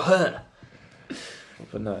been so hurt.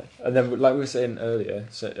 But no, and then like we were saying earlier,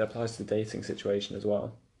 so it applies to the dating situation as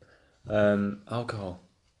well. Alcohol.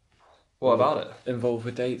 What about it? Involved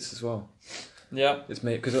with dates as well. Yeah, it's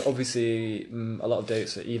made because obviously a lot of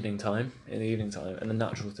dates are in the evening time, and the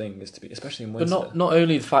natural thing is to be, especially in winter. But not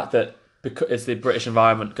only the fact that because it's the British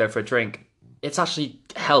environment, go for a drink. It actually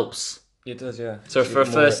helps. It does, yeah. So for a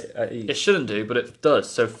first, it shouldn't do, but it does.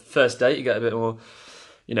 So first date, you get a bit more.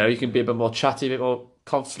 You can be a bit more chatty, a bit more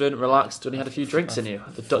confident, relaxed when you had a few drinks in you.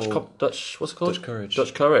 The Dutch, what's it called? Dutch courage.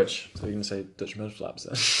 Dutch courage. So you can say Dutch mud flaps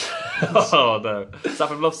then. Oh no, is that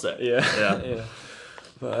from Lovesick? Yeah.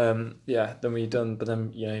 But then we're done. But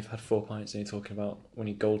then you've had 4 pints and you're talking about when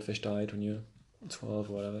your goldfish died when you were 12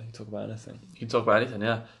 or whatever. You talk about anything. You can talk about anything,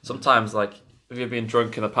 yeah. Sometimes, like if you've been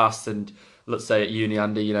drunk in the past, and let's say at uni,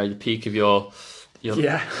 Andy, your peak of your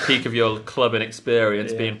peak of your clubbing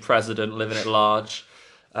experience, being president, living at large.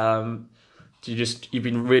 You've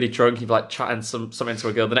been really drunk, you've like chatting something to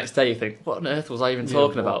a girl. The next day you think, what on earth was I even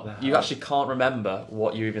talking about? You actually can't remember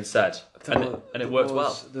what you even said. And it worked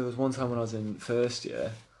well. There was one time when I was in first year,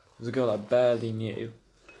 there was a girl I barely knew,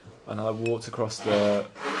 and I walked across the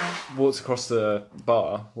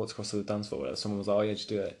bar, walked across to the dance floor, whatever. Someone was like, oh yeah, just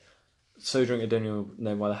do it. So drunk I don't even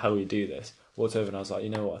know why the hell we do this. Walked over and I was like,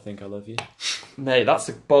 you know what, I think I love you. Mate, that's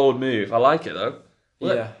a bold move. I like it though.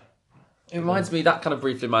 Yeah. It reminds me, that kind of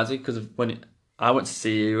briefly reminds me, because when I went to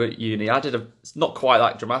see you at uni, it's not quite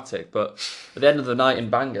that dramatic, but at the end of the night in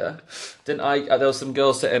Bangor, there was some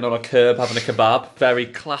girls sitting on a curb having a kebab. Very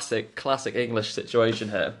classic English situation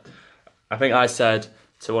here. I think I said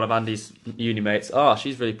to one of Andy's uni mates, oh,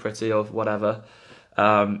 she's really pretty or whatever.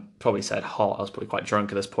 Probably said hot. I was probably quite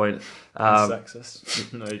drunk at this point.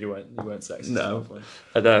 Sexist? No, you weren't sexist. No,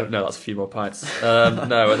 no, that's a few more pints.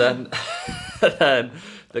 No, and then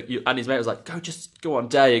Andy's mate was like, go on,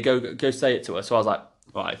 dare you, go say it to her. So I was like,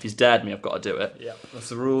 right, if he's dared me, I've got to do it. Yeah, that's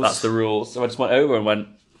the rules. That's the rules. So I just went over and went,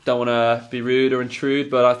 don't want to be rude or intrude,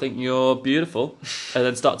 but I think you're beautiful. And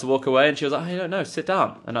then started to walk away, and she was like, hey, no, sit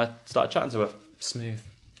down. And I started chatting to her. Smooth.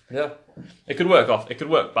 Yeah. It could work off. It could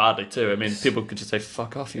work badly too. I mean, people could just say,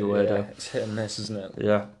 fuck off, you weirdo. Yeah, it's hit and miss, isn't it?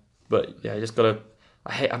 Yeah. But yeah, you just gotta.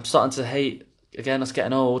 I'm starting to hate. Again, us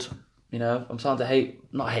getting old. I'm starting to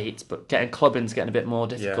hate, but clubbing's getting a bit more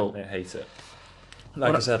difficult. Yeah, I hate it.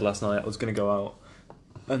 Like I said last night, I was going to go out,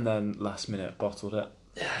 and then last minute bottled it.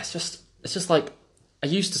 Yeah, it's just like I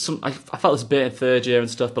used to. I felt this a bit in third year and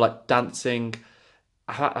stuff, but like dancing,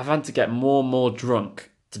 I've had to get more and more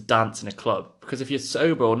drunk to dance in a club, because if you're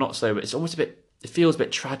sober or not sober, it's almost it feels a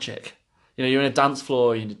bit tragic. You're in a dance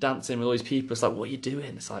floor, you're dancing with all these people. It's like, what are you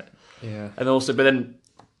doing? It's like, yeah. And also, but then.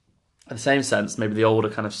 In the same sense, maybe the older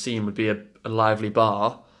kind of scene would be a lively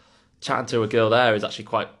bar. Chatting to a girl there is actually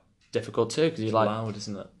quite difficult too, because you're like, loud,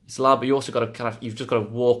 isn't it? It's loud, but you also got to you've just got to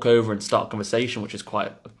walk over and start a conversation, which is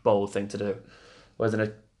quite a bold thing to do. Whereas in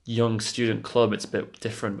a young student club, it's a bit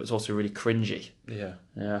different, but it's also really cringy. Yeah.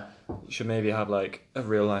 Yeah. You should maybe have like a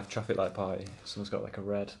real life traffic light party. Someone's got like a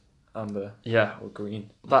red, amber, or green.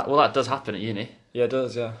 That does happen at uni. Yeah, it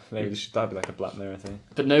does. Yeah, maybe that'd be like a Black Mirror thing.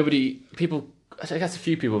 But people. I guess a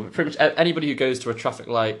few people, but pretty much anybody who goes to a traffic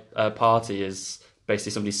light party is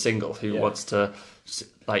basically somebody single who wants to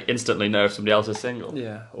like instantly know if somebody else is single.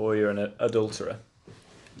 Yeah, or you're an adulterer.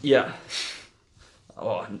 Yeah.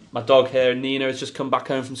 Oh, my dog here, Nina, has just come back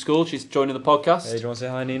home from school. She's joining the podcast. Hey, do you want to say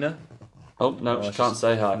hi, Nina? Oh, no, she can't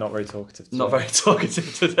say hi. Not very talkative today. Not very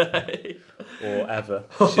talkative today. Or ever.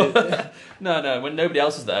 No, when nobody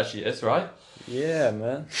else is there, she is, right? Yeah,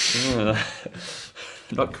 man.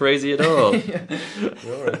 Not crazy at all.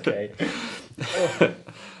 You're okay.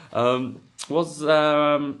 Was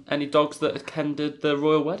there any dogs that attended the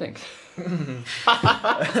royal wedding? I'm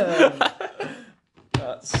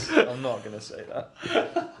not going to say that.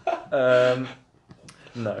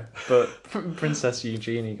 No, but Princess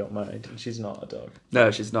Eugenie got married, and she's not a dog.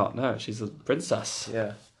 No, she's not. No, she's a princess.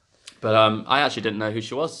 Yeah. But I actually didn't know who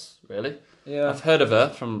she was, really. Yeah. I've heard of her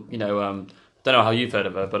from, don't know how you've heard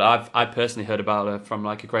of her, but I personally heard about her from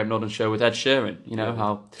like a Graham Norton show with Ed Sheeran. You know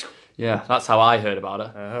how, that's how I heard about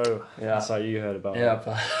her. Oh, yeah. That's how you heard about Yeah. it.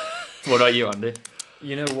 But what about you, Andy?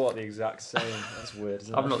 You know what? The exact same. That's weird,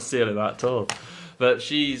 isn't it? I'm not stealing that at all. But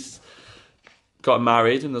she's got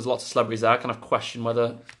married, and there's lots of celebrities there. I kind of question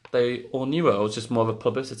whether they all knew her, or it was just more of a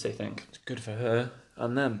publicity thing. It's good for her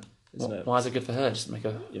and them, isn't it? Why is it good for her? Just make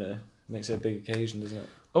her... Makes it a big occasion, doesn't it?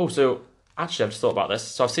 Oh, so actually, I've just thought about this.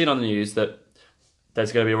 So I've seen on the news that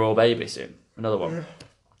there's going to be a royal baby soon, another one,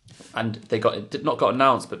 and it did not got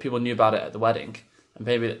announced, but people knew about it at the wedding, and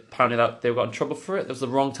maybe apparently that they got in trouble for it. There was the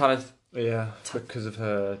wrong kind of... Yeah, because of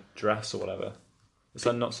her dress or whatever. It's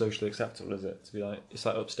like not socially acceptable, is it? To be like, it's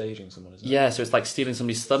like upstaging someone, isn't it? Yeah, so it's like stealing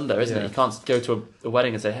somebody's thunder, isn't it? You can't go to a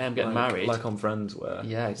wedding and say, "Hey, I'm getting married." Like on Friends, where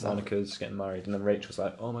exactly. Monica's getting married, and then Rachel's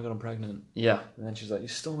like, "Oh my god, I'm pregnant." Yeah, and then she's like, "You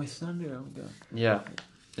stole my thunder." Oh my god. Yeah,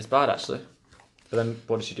 it's bad actually. But then,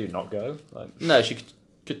 what did she do? Not go? Like, no, she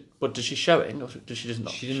could. But did she showing, or did she just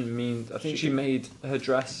not? She didn't mean. I think she made her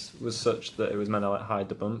dress was such that it was meant to like hide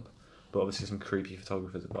the bump. But obviously, some creepy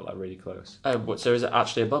photographers have got like really close. Oh, so is it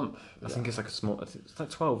actually a bump? I think it's like a small. It's like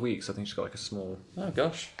 12 weeks. I think she's got like a small. Oh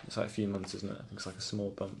gosh, it's like a few months, isn't it? I think it's like a small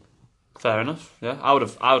bump. Fair enough. Yeah, I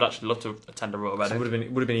would actually love to attend a royal wedding.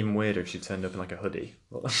 It would have been even weirder if she turned up in like a hoodie.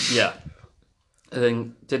 Yeah. I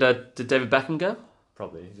think did David Beckham go?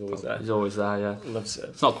 Probably. He's always there. He's always there. Yeah. Loves it.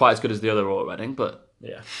 It's not quite as good as the other royal wedding, but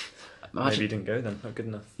yeah. Maybe he didn't go then. Not good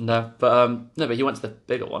enough. No, but he went to the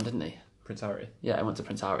bigger one, didn't he? Prince Harry. Yeah, he went to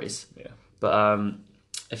Prince Harry's. Yeah. But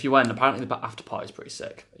if you went, apparently the after party's pretty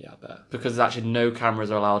sick. Yeah, I bet. Because there's actually no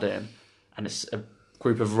cameras are allowed in, and it's a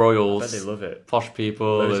group of royals. I bet they love it. Posh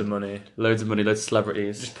people. Loads of money, loads of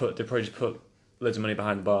celebrities. They probably just put loads of money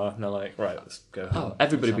behind the bar, and they're like, right, let's go home. Oh,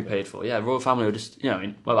 everybody would be paid for. Yeah, royal family would just,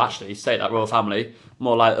 actually, you say that royal family,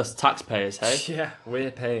 more like us taxpayers, hey? Yeah,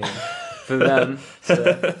 we're paying for them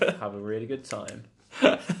to have a really good time.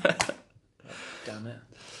 Damn it.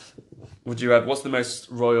 Would you have? What's the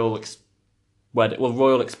most royal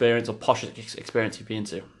royal experience or posh experience you've been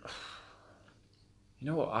to? You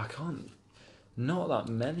know what? I can't. Not that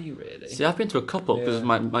many, really. See, I've been to a couple because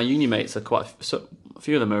my uni mates are a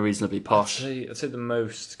few of them are reasonably posh. I'd say the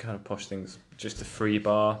most kind of posh things, just a free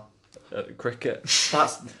bar at cricket. Are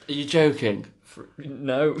you joking?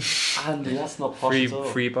 No, Andy, that's not posh at all.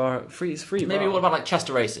 Free bar. It's free. Maybe bar. What about like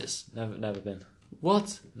Chester races? Never been.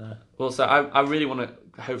 What? No. Well, so I really want to.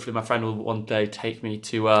 Hopefully, my friend will one day take me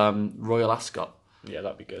to Royal Ascot. Yeah,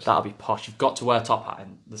 that'd be good. That'll be posh. You've got to wear a top hat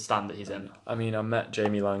in the stand that he's in. I mean, I met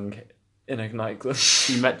Jamie Lang in a nightclub.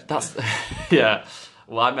 Yeah.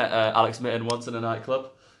 Well, I met Alex Mitten once in a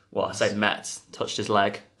nightclub. Well, I say met, touched his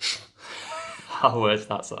leg. How weird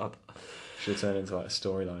that sound? Should have turned into like a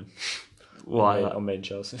storyline. Why? On Made in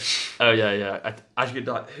Chelsea. Oh yeah. I could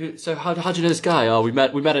like. So how do you know this guy? Oh, we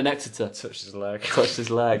met in Exeter. Touched his leg.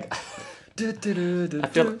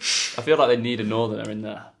 I feel like they need a northerner in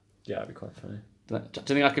there. Yeah, that'd be quite funny. Do you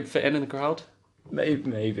think I could fit in the crowd?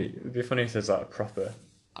 Maybe. It'd be funny if there's like a proper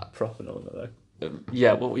northerner though.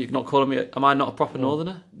 Yeah, well, you're not calling me... Am I not a proper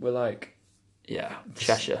northerner? We're like... Yeah,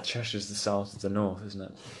 Cheshire. Cheshire's the south of the north, isn't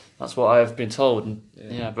it? That's what I've been told. And,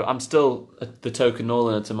 but I'm still the token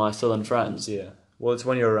northerner to my southern friends. Yeah. Well, it's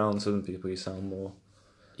when you're around southern people you sound more...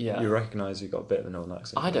 Yeah. You recognise you've got a bit of a northern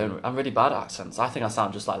accent. I don't. I'm really bad at accents. I think I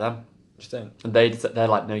sound just like them. Do you think? And they're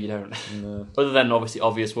like, no, you don't. No. Other than obviously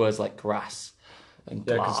obvious words like grass and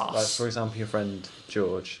glass. Yeah, because like, for example, your friend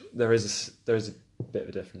George, there is a bit of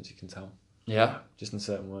a difference you can tell. Yeah. Just in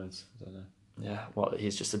certain words. I don't know. Yeah. Well,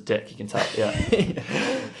 he's just a dick. You can tell. Yeah.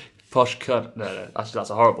 Posh cunt. No. Actually, that's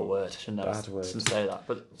a horrible word. Bad word. Shouldn't say that.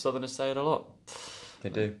 But Southerners say it a lot. They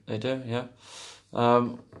do. They do. Yeah.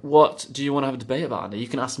 What do you want to have a debate about, Andy? You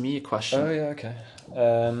can ask me a question. Oh yeah. Okay.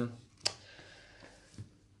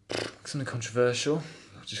 Something controversial.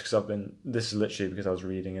 Just because this is literally because I was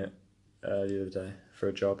reading it the other day for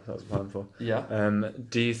a job that I was applying for. Yeah.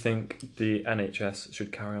 Do you think the NHS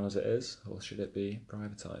should carry on as it is, or should it be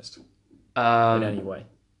privatised in any way?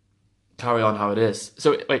 Carry on how it is.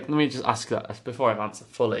 So wait, let me just ask that before I answer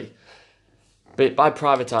fully. But by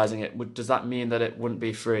privatising it, does that mean that it wouldn't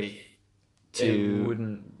be free? It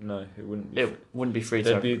wouldn't. No, it wouldn't. It wouldn't be free.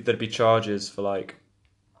 There'd be charges for like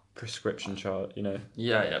prescription charge.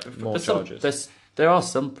 Yeah. More charges. There are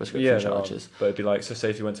some prescription charges, but it'd be like, so say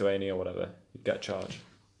if you went to A&E or whatever, you'd get charged.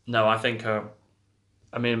 No, I think. I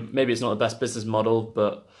mean, maybe it's not the best business model,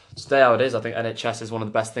 but stay how it is. I think NHS is one of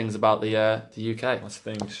the best things about the UK. That's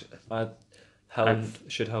the thing.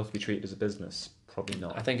 Should health be treated as a business? Probably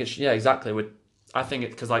not. I think it's exactly. I think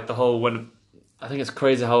it's because like the whole I think it's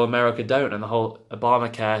crazy how America don't, and the whole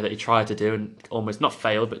Obamacare that he tried to do and almost not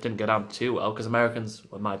failed, but didn't go down too well because Americans,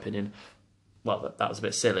 in my opinion, well that was a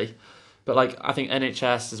bit silly. But like I think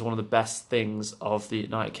NHS is one of the best things of the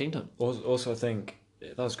United Kingdom. Also, I think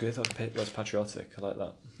that was good. That was patriotic. I like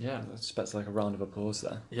that. Yeah, I expect like a round of applause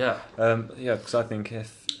there. Yeah. Because I think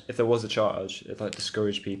if there was a charge, it'd like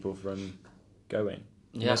discourage people from going.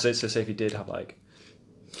 Yeah. So say if you did have like,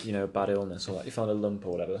 a bad illness or like you found a lump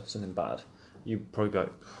or whatever, something bad, you'd probably go,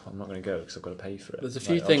 I'm not going to go because I've got to pay for it. There's a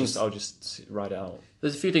few things. I'll just ride it out.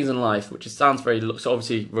 There's a few things in life which sounds very. So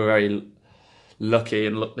obviously we're very lucky,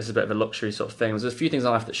 and this is a bit of a luxury sort of thing. There's a few things in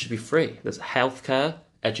life that should be free. There's healthcare,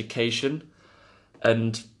 education,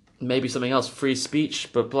 and maybe something else, free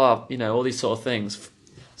speech, but blah, all these sort of things.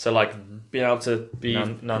 So like being able to be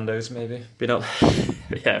Nando's maybe. Being able,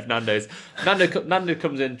 yeah, if Nando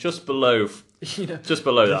comes in just below, just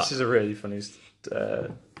below that. This is a really funny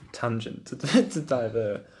tangent to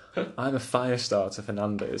divert. I'm a fire starter for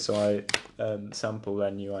Nando's, so I sample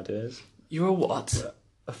their new ideas. You're a what?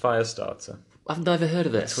 A fire starter. I've never heard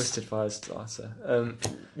of this. Twisted fire starter.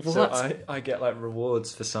 What? So I get like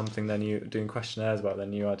rewards for something they're doing questionnaires about their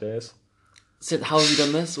new ideas. So how have you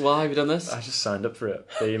done this? Why have you done this? I just signed up for it.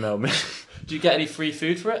 They emailed me. Do you get any free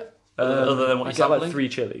food for it? Other than what I you're get like sampling? 3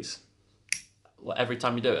 chilies. What, every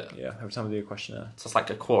time you do it? Yeah, every time I do a questionnaire. So it's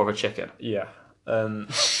like a quarter of a chicken. Yeah.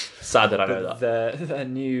 Sad that I know that. Their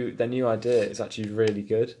new idea is actually really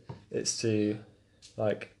good. It's to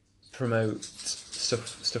like promote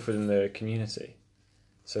stuff within the community.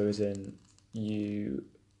 So as in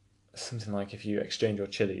something like if you exchange your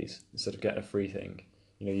chilies instead of getting a free thing,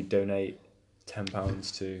 you donate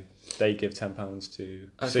 £10 to. They give £10 to.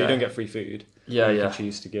 Okay. So you don't get free food. Yeah, you can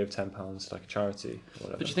choose to give £10 to like a charity or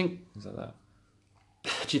whatever. But do you think things like that?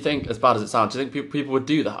 Do you think, as bad as it sounds, do you think people would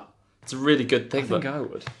do that? It's a really good thing. I think I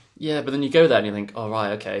would. Yeah, but then you go there and you think, oh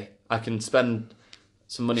right, okay, I can spend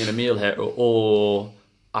some money on a meal here, or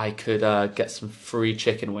I could get some free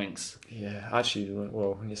chicken wings. Yeah, actually,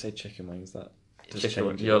 well, when you say chicken wings, that does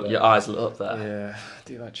change. Your eyes lit up there. Yeah, I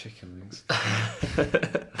do like chicken wings.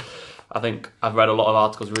 I think I've read a lot of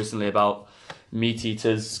articles recently about meat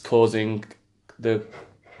eaters causing the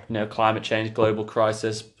climate change, global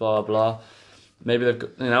crisis, blah blah. Maybe they've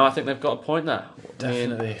got, I think they've got a point there.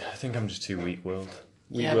 Definitely. I think I'm just too weak-willed.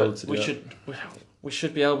 Yeah, but we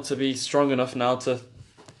should be able to be strong enough now to.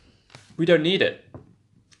 We don't need it,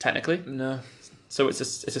 technically. No. So it's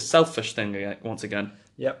a selfish thing once again.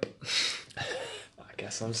 Yep. I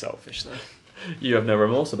guess I'm selfish then. You have no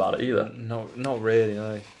remorse about it either. No, not really.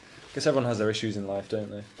 No. I guess everyone has their issues in life, don't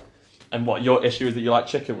they? And what your issue is that you like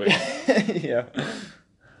chicken wings? Yeah.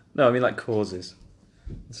 No, I mean like causes.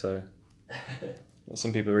 So.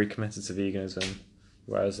 Some people are really committed to veganism,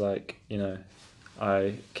 whereas like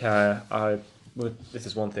I care. If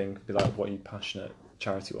there's one thing, be like, what are you passionate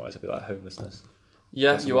charity wise? I'd be like homelessness.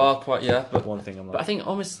 Yeah, you are quite. Yeah, but one thing I'm like. But I think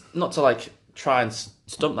almost not to like try and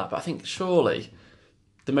stump that, but I think surely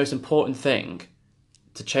the most important thing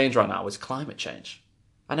to change right now is climate change.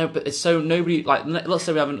 I know, but it's so nobody like. Let's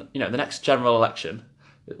say we have the next general election.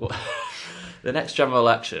 The next general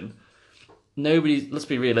election. Nobody. Let's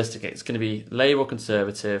be realistic. It's going to be Labour or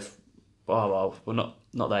Conservative. Well, we're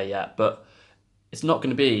not there yet, but it's not going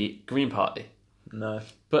to be Green Party. No.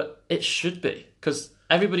 But it should be, because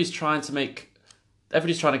everybody's trying to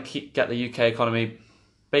get the UK economy.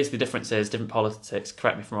 Basically, the difference is different politics.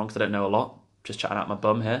 Correct me if I'm wrong, because I don't know a lot. Just chatting out my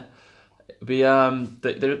bum here. It'd be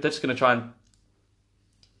they're just going to try and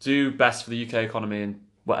do best for the UK economy and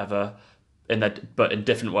whatever, but in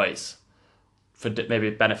different ways. For maybe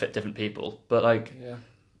benefit different people, but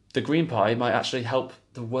the Green Party might actually help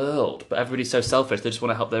the world. But everybody's so selfish; they just want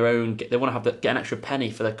to help their own. They want to get an extra penny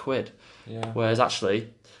for their quid. Yeah. Whereas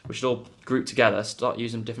actually, we should all group together, start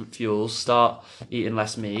using different fuels, start eating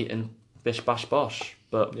less meat, and bish bash bosh.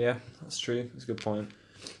 But yeah, that's true. That's a good point.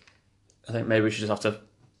 I think maybe we should just have to.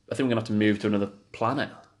 I think we're gonna have to move to another planet.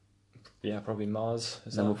 Yeah, probably Mars.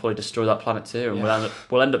 And then we'll probably destroy that planet too, and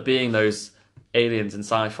we'll end up being those aliens in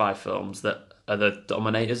sci-fi films that are the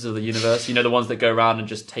dominators of the universe. The ones that go around and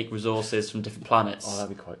just take resources from different planets. Oh,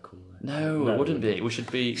 that'd be quite cool. No, it wouldn't be. We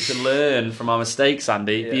should learn from our mistakes,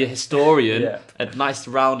 Andy. Yeah. Be a historian. Yeah. And nice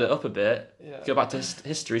to round it up a bit. Yeah. Go back to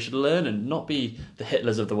history. Should learn and not be the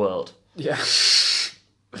Hitlers of the world. Yeah.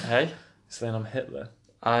 Hey? So then I'm Hitler.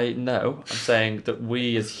 I know. I'm saying that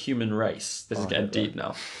we as human race, this is getting deep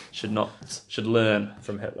now, should learn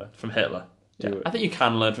from Hitler. Yeah. I think you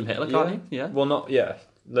can learn from Hitler, can't you? Yeah. Well,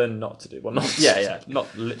 learn not to do. Well, not. Yeah.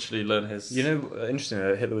 Not literally learn his. Interesting.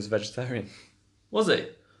 Hitler was a vegetarian. Was he?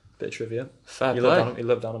 Bit of trivia. Fair He play.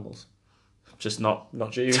 loved animals, Just not.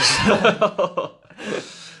 not Jews.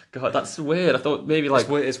 God, that's weird. I thought maybe like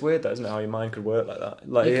It's weird, though, isn't it? How your mind could work like that.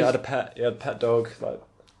 Like Yeah, he 'cause- had a pet. He had a pet dog. Like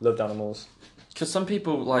loved animals. because some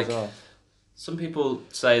people like Bizarre. some people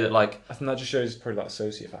say that like I think that just shows probably like a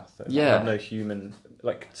sociopath. Though. Yeah. Had no human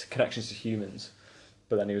connections to humans,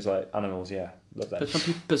 but then he was like animals. Yeah, love them.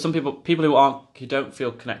 but some people who don't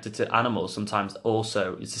feel connected to animals sometimes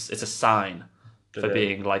also it's a sign for Yeah.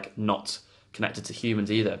 being like not connected to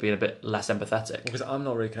humans either, being a bit less empathetic. Because I'm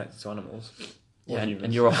not really connected to animals. Or Yeah, humans.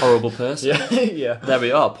 and you're a horrible person. yeah, yeah, There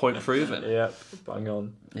we are, point proven. yeah. Bang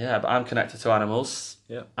on. Yeah, but I'm connected to animals.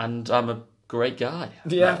 Yeah. And I'm a great guy.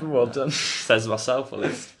 Yeah, That well done. says myself at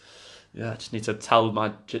least. Yeah, I just need to tell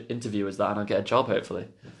my interviewers that and I'll get a job hopefully.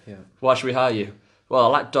 Yeah. Why should we hire you? Well, I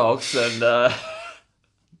like dogs and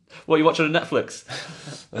what are you watching on Netflix?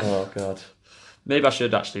 Oh god. Maybe I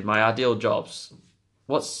should actually. My ideal jobs.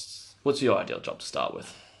 What's your ideal job to start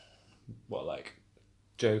with? What, like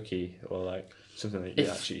jokey or like something that you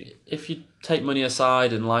actually? If you take money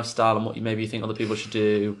aside and lifestyle and what you maybe think other people should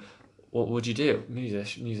do, what would you do?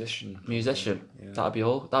 Musician. Musician. Yeah. That'd be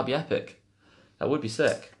all. That'd be epic. That would be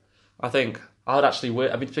sick. I think I would actually.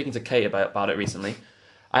 I've been speaking to Kate about it recently.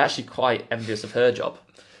 I'm actually quite envious of her job.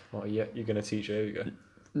 What, you're going to teach yoga?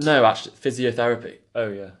 No, actually, physiotherapy. Oh,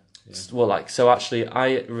 yeah. Yeah. Well, like, so actually,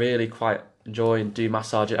 I really quite enjoy and do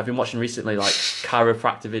massage. I've been watching recently, like,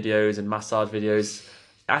 chiropractor videos and massage videos.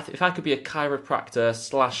 If I could be a chiropractor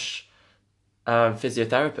 /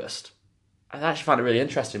 physiotherapist, I actually find it really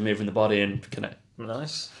interesting moving the body and connect.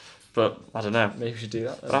 Nice. But I don't know. Maybe you should do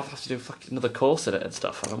that But then. I'd have to do another course in it and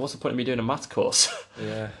stuff. And what's the point of me doing a maths course?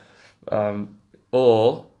 Yeah.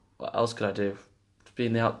 Or what else could I do? Be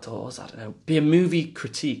in the outdoors. I don't know. Be a movie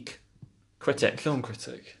critic. Film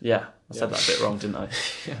critic. Yeah, I said that a bit wrong, didn't I?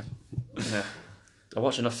 Yeah. Yeah. I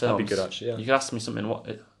watch enough films. That'd be good, actually, yeah. You could ask me something.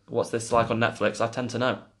 What's this like on Netflix? I tend to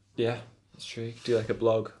know. Yeah, that's true. You could do like a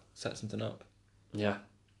blog, set something up. Yeah.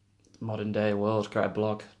 Modern day world. Create a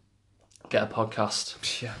blog. Get a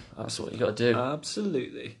podcast. Yeah. That's what you got to do.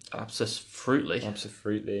 Absolutely. Absolutely.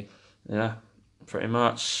 Absolutely. Yeah. Pretty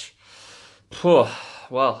much. Phew.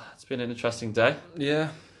 Well, it's been an interesting day. Yeah.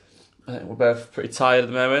 I think we're both pretty tired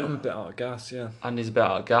at the I'm a moment. bit out of gas, yeah. Andy's a bit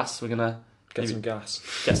out of gas. We're gonna Get maybe some gas.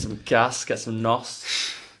 get some gas, get some nos,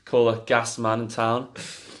 call a gas man in town.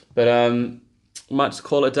 But we might just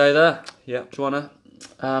call it a day there. Yeah. Do you wanna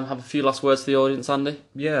have a few last words to the audience, Andy?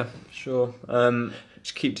 Yeah, sure.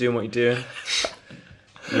 Just keep doing what you're doing.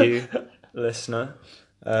 You, listener.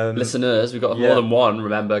 Listeners, we've got yeah. more than one.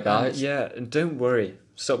 Remember, guys. Yeah, and don't worry.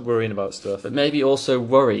 Stop worrying about stuff. But maybe also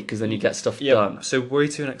worry because then you get stuff Yeah, done. so worry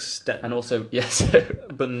to an extent. And also, yes,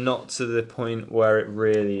 But not to the point where it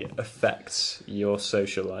really affects your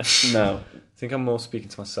social life. no. I think I'm more speaking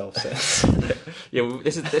to myself, so. Yeah,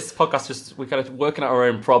 this podcast just we're kind of working out our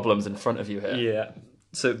own problems in front of you here. Yeah.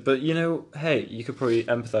 So, but hey, you could probably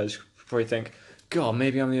empathise. You could probably think, God,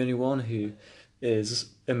 maybe I'm the only one who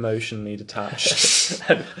is emotionally detached.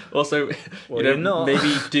 Also, Well, you're not.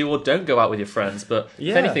 maybe do or don't go out with your friends. But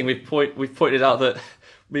Yeah. if anything, we've pointed out that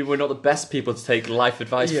maybe we're not the best people to take life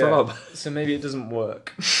advice from. So maybe it doesn't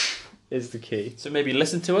work, is the key. So maybe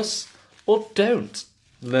listen to us or don't.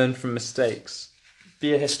 Learn from mistakes.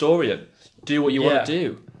 Be a historian. Do what you want to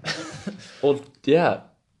do. Or yeah.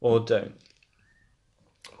 Or don't.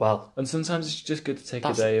 Well, And sometimes it's just good to take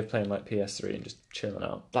That's- a day of playing like PS3 and just chilling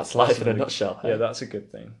out. that's life in a nutshell. Yeah, that's a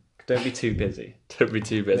good thing. Don't be too busy. Don't be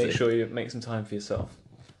too busy. Make sure you make some time for yourself.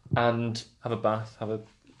 And Have a bath.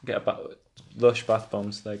 Get a bath. Lush bath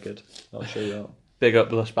bombs. They're good. I'll show you out. big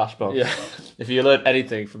up Lush Bath Bombs. Yeah. If you learn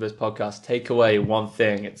anything from this podcast, take away one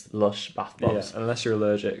thing. It's Lush Bath Bombs. Yeah, unless you're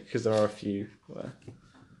allergic, because there are a few where.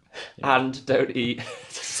 And don't eat.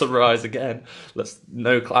 To summarise again,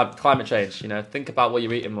 climate change. Think about what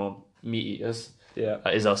you're eating more. Meat eaters. Yeah.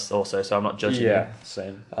 That is us also, so I'm not judging Yeah,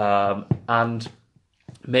 same. you. And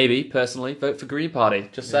maybe personally vote for Green Party.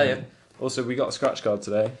 Just saying. Also, we got a scratch card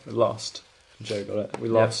today. We lost. Joe got it. We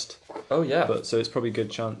lost. Oh yeah. But so it's probably a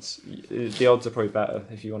good chance. The odds are probably better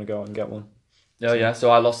if you want to go out and get one. Oh yeah.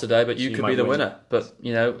 So I lost today, but you you could might be the win. winner. But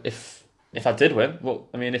if I did win, well,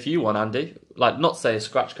 I mean, if you won, Andy, like not say a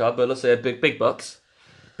scratch card, but let's say a big bucks,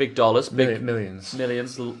 big dollars, big Millions.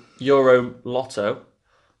 millions, Euro lotto,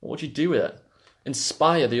 what would you do with it?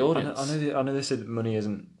 Inspire the I audience. know they said that money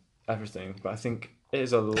isn't everything, but I think it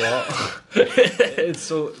is a lot. It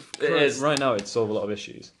is. Right now, it'd solve a lot of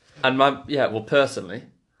issues. And personally,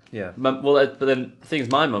 Yeah. but then the thing is,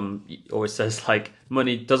 my mum always says like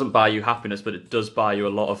money doesn't buy you happiness, but it does buy you a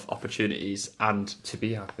lot of opportunities and To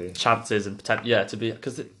be happy. chances and potential. Yeah,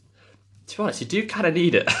 to To be honest, you do kind of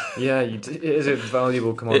need it. Yeah, it is a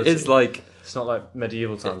valuable commodity. It is like... It's not like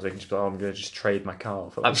medieval times where you can just be like, I'm going to just trade my car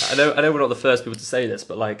for I know we're not the first people to say this,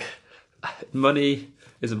 but like, money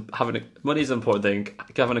is an important thing.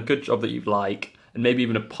 Having a good job that you like, and maybe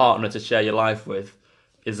even a partner to share your life with,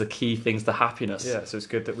 is the key things to happiness. Yeah, so it's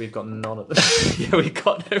good that we've got none of them. Yeah, we've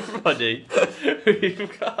got no money.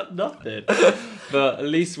 We've got nothing. But at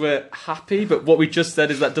least we're happy. But what we just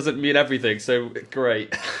said is that doesn't mean everything. So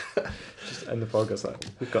great. Just end the podcast like,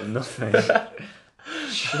 we've got nothing.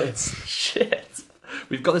 Shit.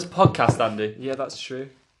 We've got this podcast, Andy. Yeah, that's true.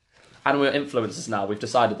 And we're influencers now. We've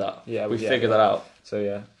decided that. Yeah, we've figured that out. So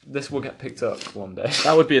yeah, this will get picked up one day.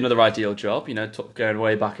 That would be another ideal job, going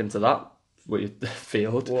way back into that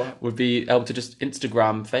field. What? Would be able to just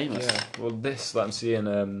Instagram famous. Yeah, well, this that I'm seeing,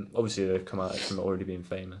 obviously they've come out from already being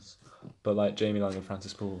famous, but like Jamie Lang and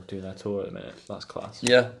Francis Poole doing their tour at the minute, that's class.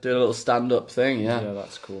 Yeah, doing a little stand-up thing, Yeah,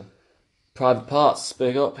 that's cool. Private parts,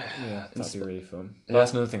 big up. Yeah, that'd be really fun. Yeah.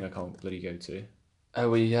 That's another thing I can't bloody go to.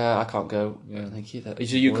 Oh, I can't go. Yeah. I think either.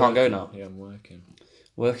 So you can't go now? Yeah, I'm working.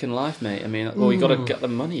 Working life, mate. I mean, well, you got to get the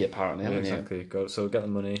money, apparently, haven't you? Exactly. So get the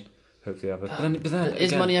money. Hopefully have it. But then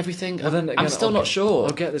Is money everything? But then again, I'm still not sure.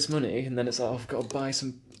 I'll get this money, and then it's like, I've got to buy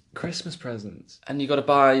some Christmas presents. And you got to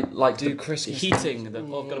buy like Do Christmas heating. I've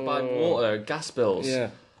got to buy water, gas bills. Yeah.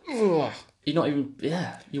 You're not even.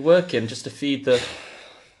 Yeah, you're working just to feed the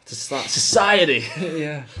society.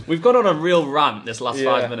 Yeah. We've gone on a real rant this last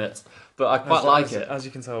 5 minutes, but I quite like it. As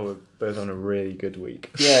you can tell, we're both on a really good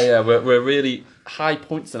week. Yeah, we're really high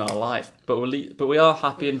points in our life, but we are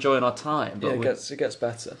happy, enjoying our time. But Yeah, it gets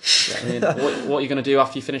better. I mean, what are you going to do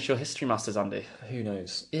after you finish your history masters, Andy? Who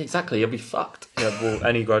knows? Yeah, exactly, you'll be fucked. Yeah, well,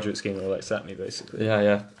 any graduate scheme will accept me, basically.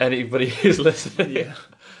 Yeah. Anybody who's listening,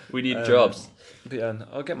 we need jobs. But yeah,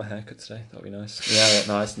 I'll get my hair cut today. That'll be nice.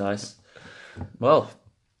 Yeah, nice. Well,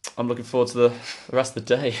 I'm looking forward to the rest of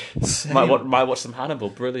the day. Same. Might watch some Hannibal.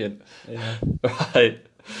 Brilliant. Yeah. Right.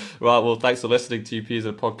 Well, thanks for listening to Peas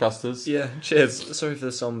and Podcasters. Yeah, cheers. Sorry for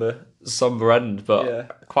the Somber end, but Yeah.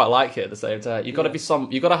 I quite like it at the same time. You've got to be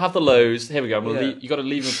you got to have the lows. Here we go. You got to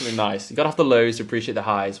leave with something nice. You got to have the lows to appreciate the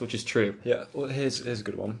highs, which is true. Yeah, well, here's a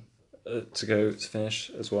good one to finish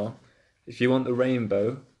as well. If you want the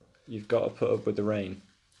rainbow, you've got to put up with the rain.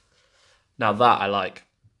 Now that I like.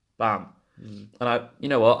 Bam. And you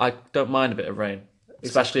know what? I don't mind a bit of rain,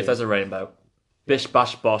 especially if there's a rainbow. Bish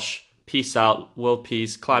bash bosh. Peace out. World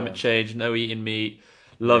peace. Climate change. No eating meat.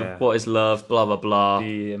 Love. Yeah. What is love? Blah blah blah.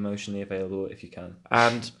 Be emotionally available if you can.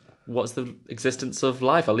 And what's the existence of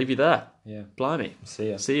life? I'll leave you there. Yeah. Blimey. See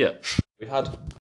ya. See ya. We've had